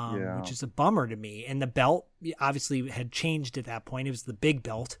 which is a bummer to me. And the belt obviously had changed at that point. It was the big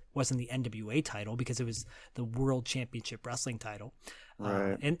belt, wasn't the NWA title, because it was the World Championship Wrestling title.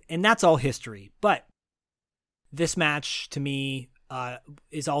 Right. And that's all history. But this match to me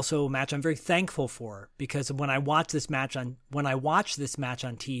is also a match I'm very thankful for, because when I watched this match on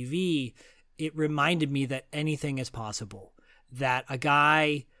TV, it reminded me that anything is possible. That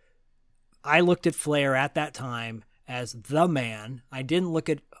I looked at Flair at that time as the man. I didn't look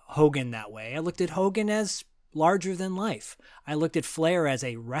at Hogan that way. I looked at Hogan as larger than life. I looked at Flair as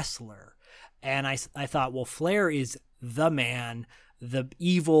a wrestler. And I thought, well, Flair is the man, the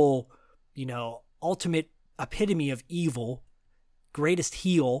evil, ultimate epitome of evil, greatest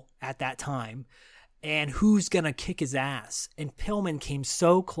heel at that time. And who's going to kick his ass? And Pillman came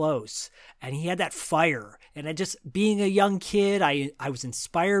so close, and he had that fire. And being a young kid, I was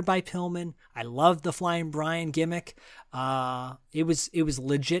inspired by Pillman. I loved the Flyin' Brian gimmick. It was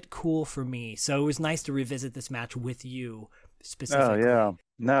legit cool for me. So it was nice to revisit this match with you specifically. Oh, yeah.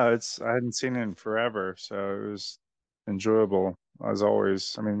 No, I hadn't seen it in forever, so it was enjoyable as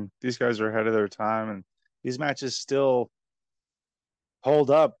always. I mean, these guys are ahead of their time, and these matches still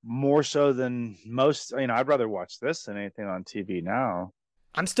hold up more so than most. I'd rather watch this than anything on TV now.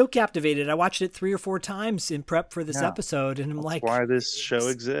 I'm still captivated. I watched it 3 or 4 times in prep for this episode, and that's why this show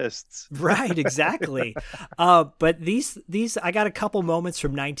exists. Right, exactly. But these I got a couple moments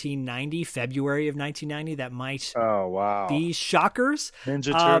from 1990, February of 1990, that might be shockers.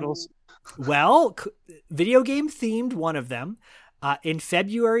 Ninja Turtles. Well, video game themed, one of them. In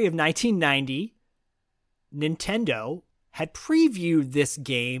February of 1990, Nintendo had previewed this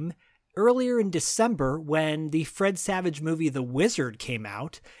game earlier in December when the Fred Savage movie The Wizard came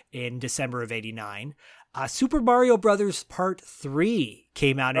out in December of 89. Super Mario Brothers Part 3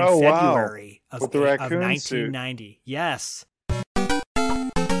 came out in February of 1990. Suit. Yes.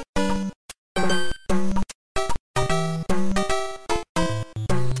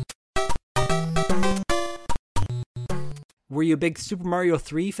 Were you a big Super Mario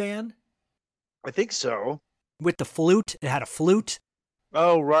 3 fan? I think so. With the flute. It had a flute.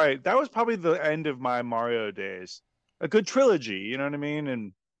 Oh, right. That was probably the end of my Mario days. A good trilogy, you know what I mean?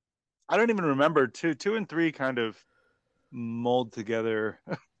 And I don't even remember 2 and 3 kind of mold together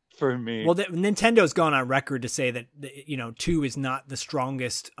for me. Well, Nintendo's gone on record to say that 2 is not the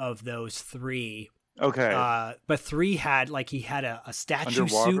strongest of those 3. Okay. But 3 had he had a statue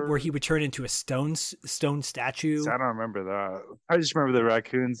Underwater? suit where he would turn into a stone statue. I don't remember that. I just remember the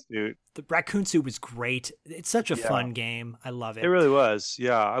raccoon suit. The raccoon suit was great. It's such a Yeah. fun game. I love it. It really was.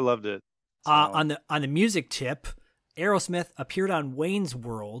 Yeah, I loved it. So. On the music tip, Aerosmith appeared on Wayne's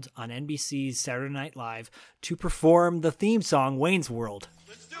World on NBC's Saturday Night Live to perform the theme song Wayne's World.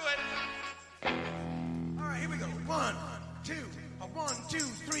 Let's do it. All right, here we go. 1, 2, 1, 2,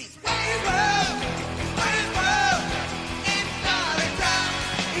 3. Wayne's World, Wayne's World. It's party time.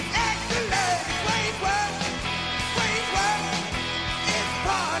 It's excellent. It's Wayne's World, Wayne's World. It's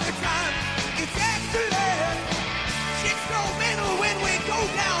party time. It's excellent. Shit's so mental when we go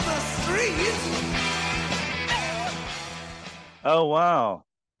down the street. Oh, wow.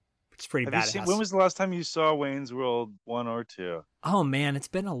 It's pretty Have badass. when was the last time you saw Wayne's World 1 or 2? Oh man, it's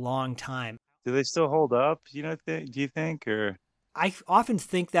been a long time. Do they still hold up? Do you think? Or I often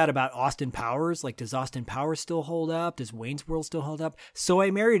think that about Austin Powers. Like, does Austin Powers still hold up? Does Wayne's World still hold up? So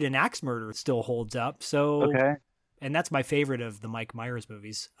I Married an Axe Murderer still holds up. So okay. And that's my favorite of the Mike Myers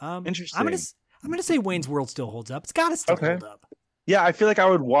movies. Interesting. I'm gonna say Wayne's World still holds up. It's gotta still hold up. Yeah, I feel like I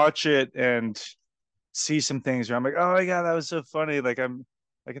would watch it and see some things where I'm like, oh yeah, that was so funny. I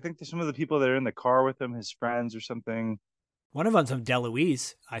think there's some of the people that are in the car with him, his friends or something. One of them's from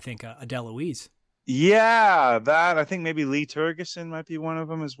DeLuise, I think, DeLuise. Yeah, that. I think maybe Lee Turgeson might be one of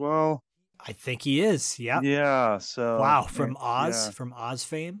them as well. I think he is. Yeah. Yeah. So wow, from Oz, yeah. from Oz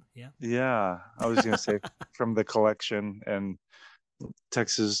fame. Yeah. Yeah, I was gonna say from The Collection and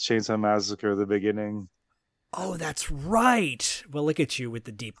Texas Chainsaw Massacre, the beginning. Oh, that's right. Well, look at you with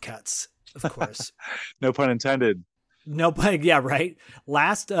the deep cuts, of course. No pun intended. No pun. Yeah, right.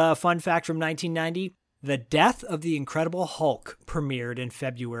 Last fun fact from 1990. The Death of the Incredible Hulk premiered in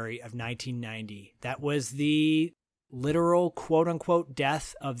February of 1990. That was the literal quote-unquote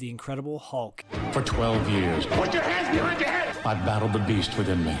death of the Incredible Hulk. For 12 years, Put your hands behind your head. I battled the beast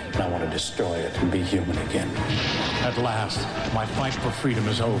within me, and I want to destroy it and be human again. At last, my fight for freedom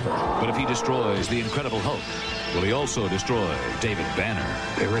is over. But if he destroys the Incredible Hulk, will he also destroy David Banner?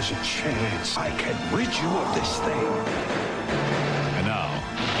 There is a chance I can rid you of this thing. And now,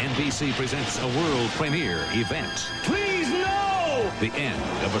 NBC presents a world premiere event. Please, no! The end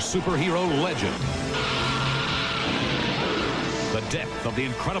of a superhero legend. The death of the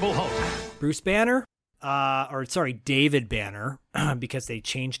Incredible Hulk. Bruce Banner, David Banner, because they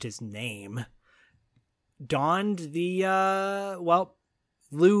changed his name, donned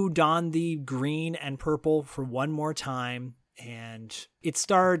Lou donned the green and purple for one more time, and it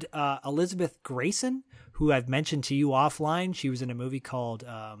starred Elizabeth Grayson, who I've mentioned to you offline. She was in a movie called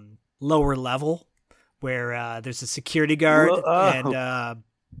Lower Level, where there's a security guard, and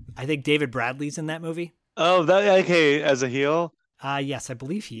I think David Bradley's in that movie. Oh, that okay, as a heel? Yes, I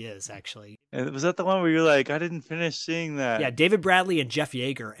believe he is, actually. And was that the one where you're like, I didn't finish seeing that? Yeah, David Bradley and Jeff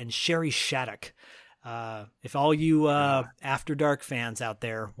Yeager and Sherry Shattuck. If all you After Dark fans out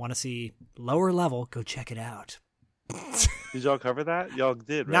there want to see Lower Level, go check it out. Did y'all cover that? Y'all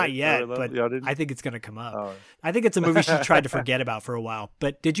did, right? Not yet, but y'all didn't? I think it's going to come up. Oh. I think it's a movie she tried to forget about for a while.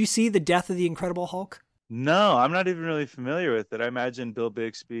 But did you see The Death of the Incredible Hulk? No, I'm not even really familiar with it. I imagine Bill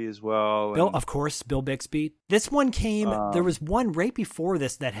Bixby as well. Of course, Bill Bixby. This one came, there was one right before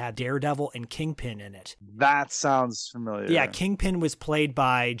this that had Daredevil and Kingpin in it. That sounds familiar. Yeah, Kingpin was played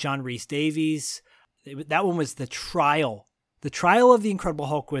by John Rhys Davies. That one was The Trial. The Trial of the Incredible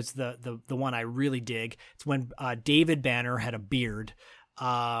Hulk was the one I really dig. It's when David Banner had a beard.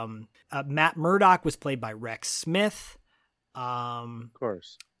 Matt Murdock was played by Rex Smith. Of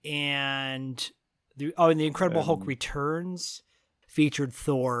course. And the Incredible Hulk Returns featured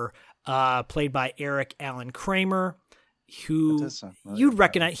Thor, played by Eric Allen Kramer, who you'd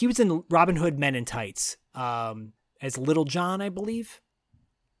recognize. He was in Robin Hood Men in Tights as Little John, I believe.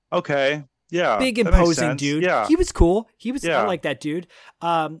 Okay. Yeah. Big imposing dude. Yeah. He was cool. I like that dude.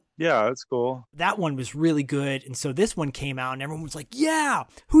 Yeah, that's cool. That one was really good. And so this one came out and everyone was like, yeah,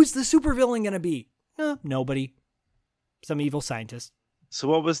 who's the supervillain going to be? Nobody. Some evil scientist. So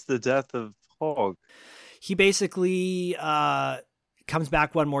what was the death of Hulk? He basically comes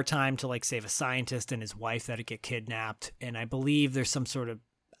back one more time to save a scientist and his wife that get kidnapped. And I believe there's some sort of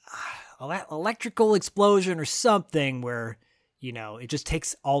electrical explosion or something where, it just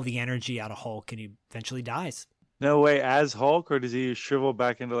takes all the energy out of Hulk and he eventually dies. No way, as Hulk, or does he shrivel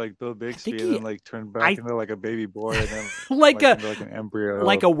back into Bill Bixby and then turn back into a baby boy and then into an embryo,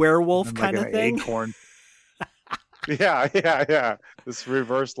 like a werewolf kind of thing? Acorn. Yeah. This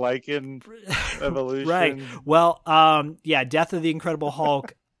reverse lichen evolution. Right. Well, Death of the Incredible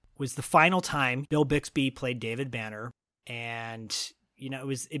Hulk was the final time Bill Bixby played David Banner, and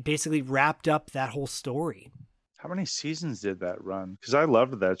it basically wrapped up that whole story. How many seasons did that run? Because I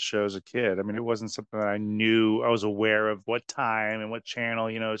loved that show as a kid. I mean, it wasn't something that I knew. I was aware of what time and what channel.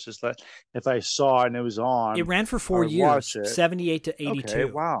 It's just that if I saw it and it was on, it ran for 4 years, 78 to 82. Okay,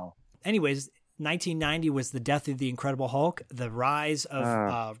 wow. Anyways, 1990 was the death of the Incredible Hulk, the rise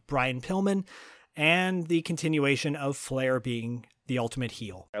of Brian Pillman, and the continuation of Flair being the ultimate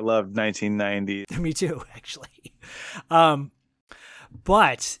heel. I loved 1990. Me too, actually.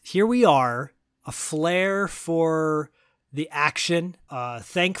 But here we are. A Flair for the action.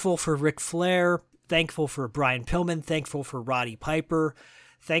 Thankful for Ric Flair. Thankful for Brian Pillman. Thankful for Roddy Piper.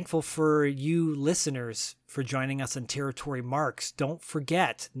 Thankful for you listeners for joining us on Territory Marks. Don't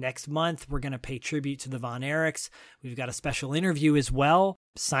forget, next month we're going to pay tribute to the Von Erichs. We've got a special interview as well.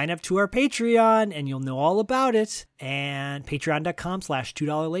 Sign up to our Patreon and you'll know all about it. And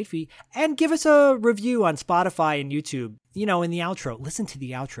patreon.com/$2 late fee. And give us a review on Spotify and YouTube. In the outro. Listen to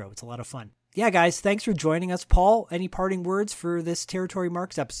the outro. It's a lot of fun. Yeah, guys, thanks for joining us. Paul, any parting words for this Territory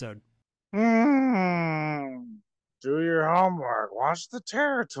Marks episode? Do your homework. Watch the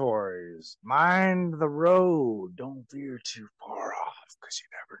territories. Mind the road. Don't veer too far off, because you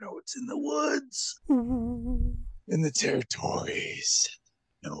never know what's in the woods. In the territories,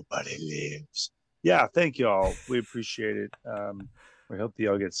 nobody lives. Yeah, thank y'all. We appreciate it. We hope that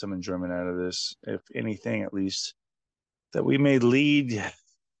y'all get some enjoyment out of this, if anything, at least, that we may lead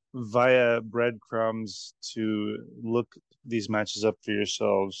via breadcrumbs to look these matches up for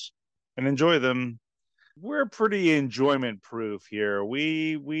yourselves and enjoy them. We're pretty enjoyment proof here.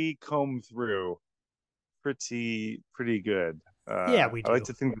 We comb through pretty good. Yeah, we do. I like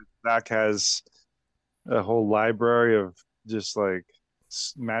to think that Zach has a whole library of just like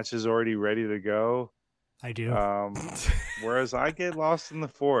matches already ready to go. I do. Whereas I get lost in the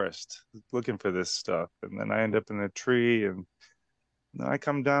forest looking for this stuff, and then I end up in a tree, and then I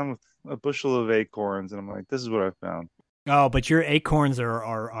come down with a bushel of acorns, and I'm like, this is what I found. Oh, but your acorns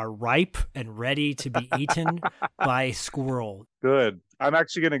are ripe and ready to be eaten by a squirrel. Good. I'm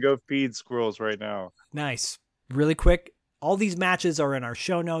actually going to go feed squirrels right now. Nice. Really quick, all these matches are in our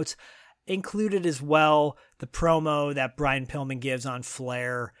show notes. Included as well the promo that Brian Pillman gives on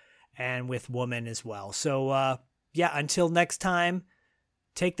Flair and with Woman as well. So, until next time,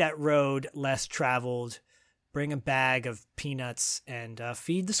 take that road less traveled. Bring a bag of peanuts and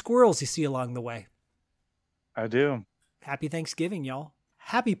feed the squirrels you see along the way. I do. Happy Thanksgiving, y'all.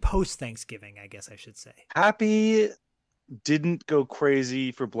 Happy post-Thanksgiving, I guess I should say. Happy didn't go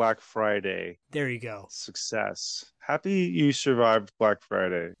crazy for Black Friday. There you go. Success. Happy you survived Black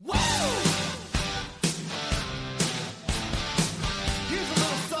Friday. Whoa!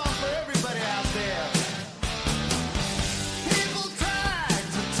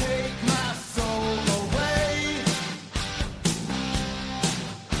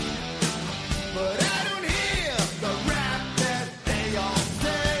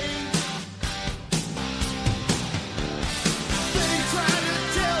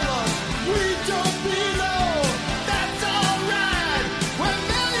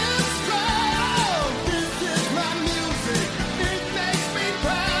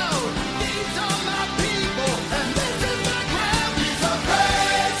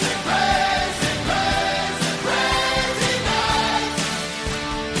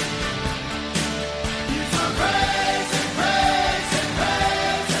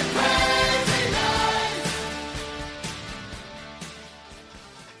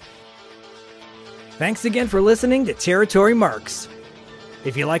 Thanks again for listening to Territory Marks.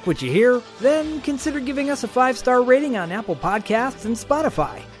 If you like what you hear, then consider giving us a 5-star rating on Apple Podcasts and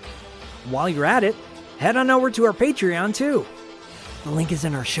Spotify. While you're at it, head on over to our Patreon too. The link is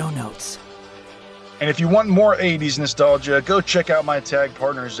in our show notes. And if you want more 80s nostalgia, go check out my tag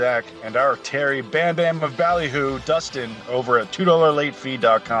partner Zach and our Terry Bam Bam of Ballyhoo, Dustin, over at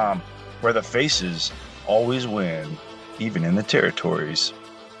 $2latefee.com, where the faces always win, even in the territories.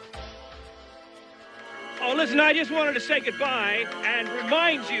 Oh, listen, I just wanted to say goodbye and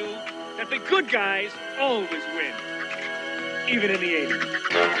remind you that the good guys always win, even in the 80s.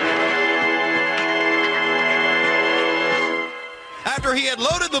 After he had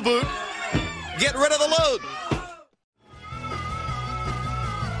loaded the boot, get rid of the load.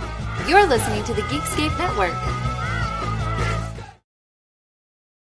 You're listening to the Geekscape Network.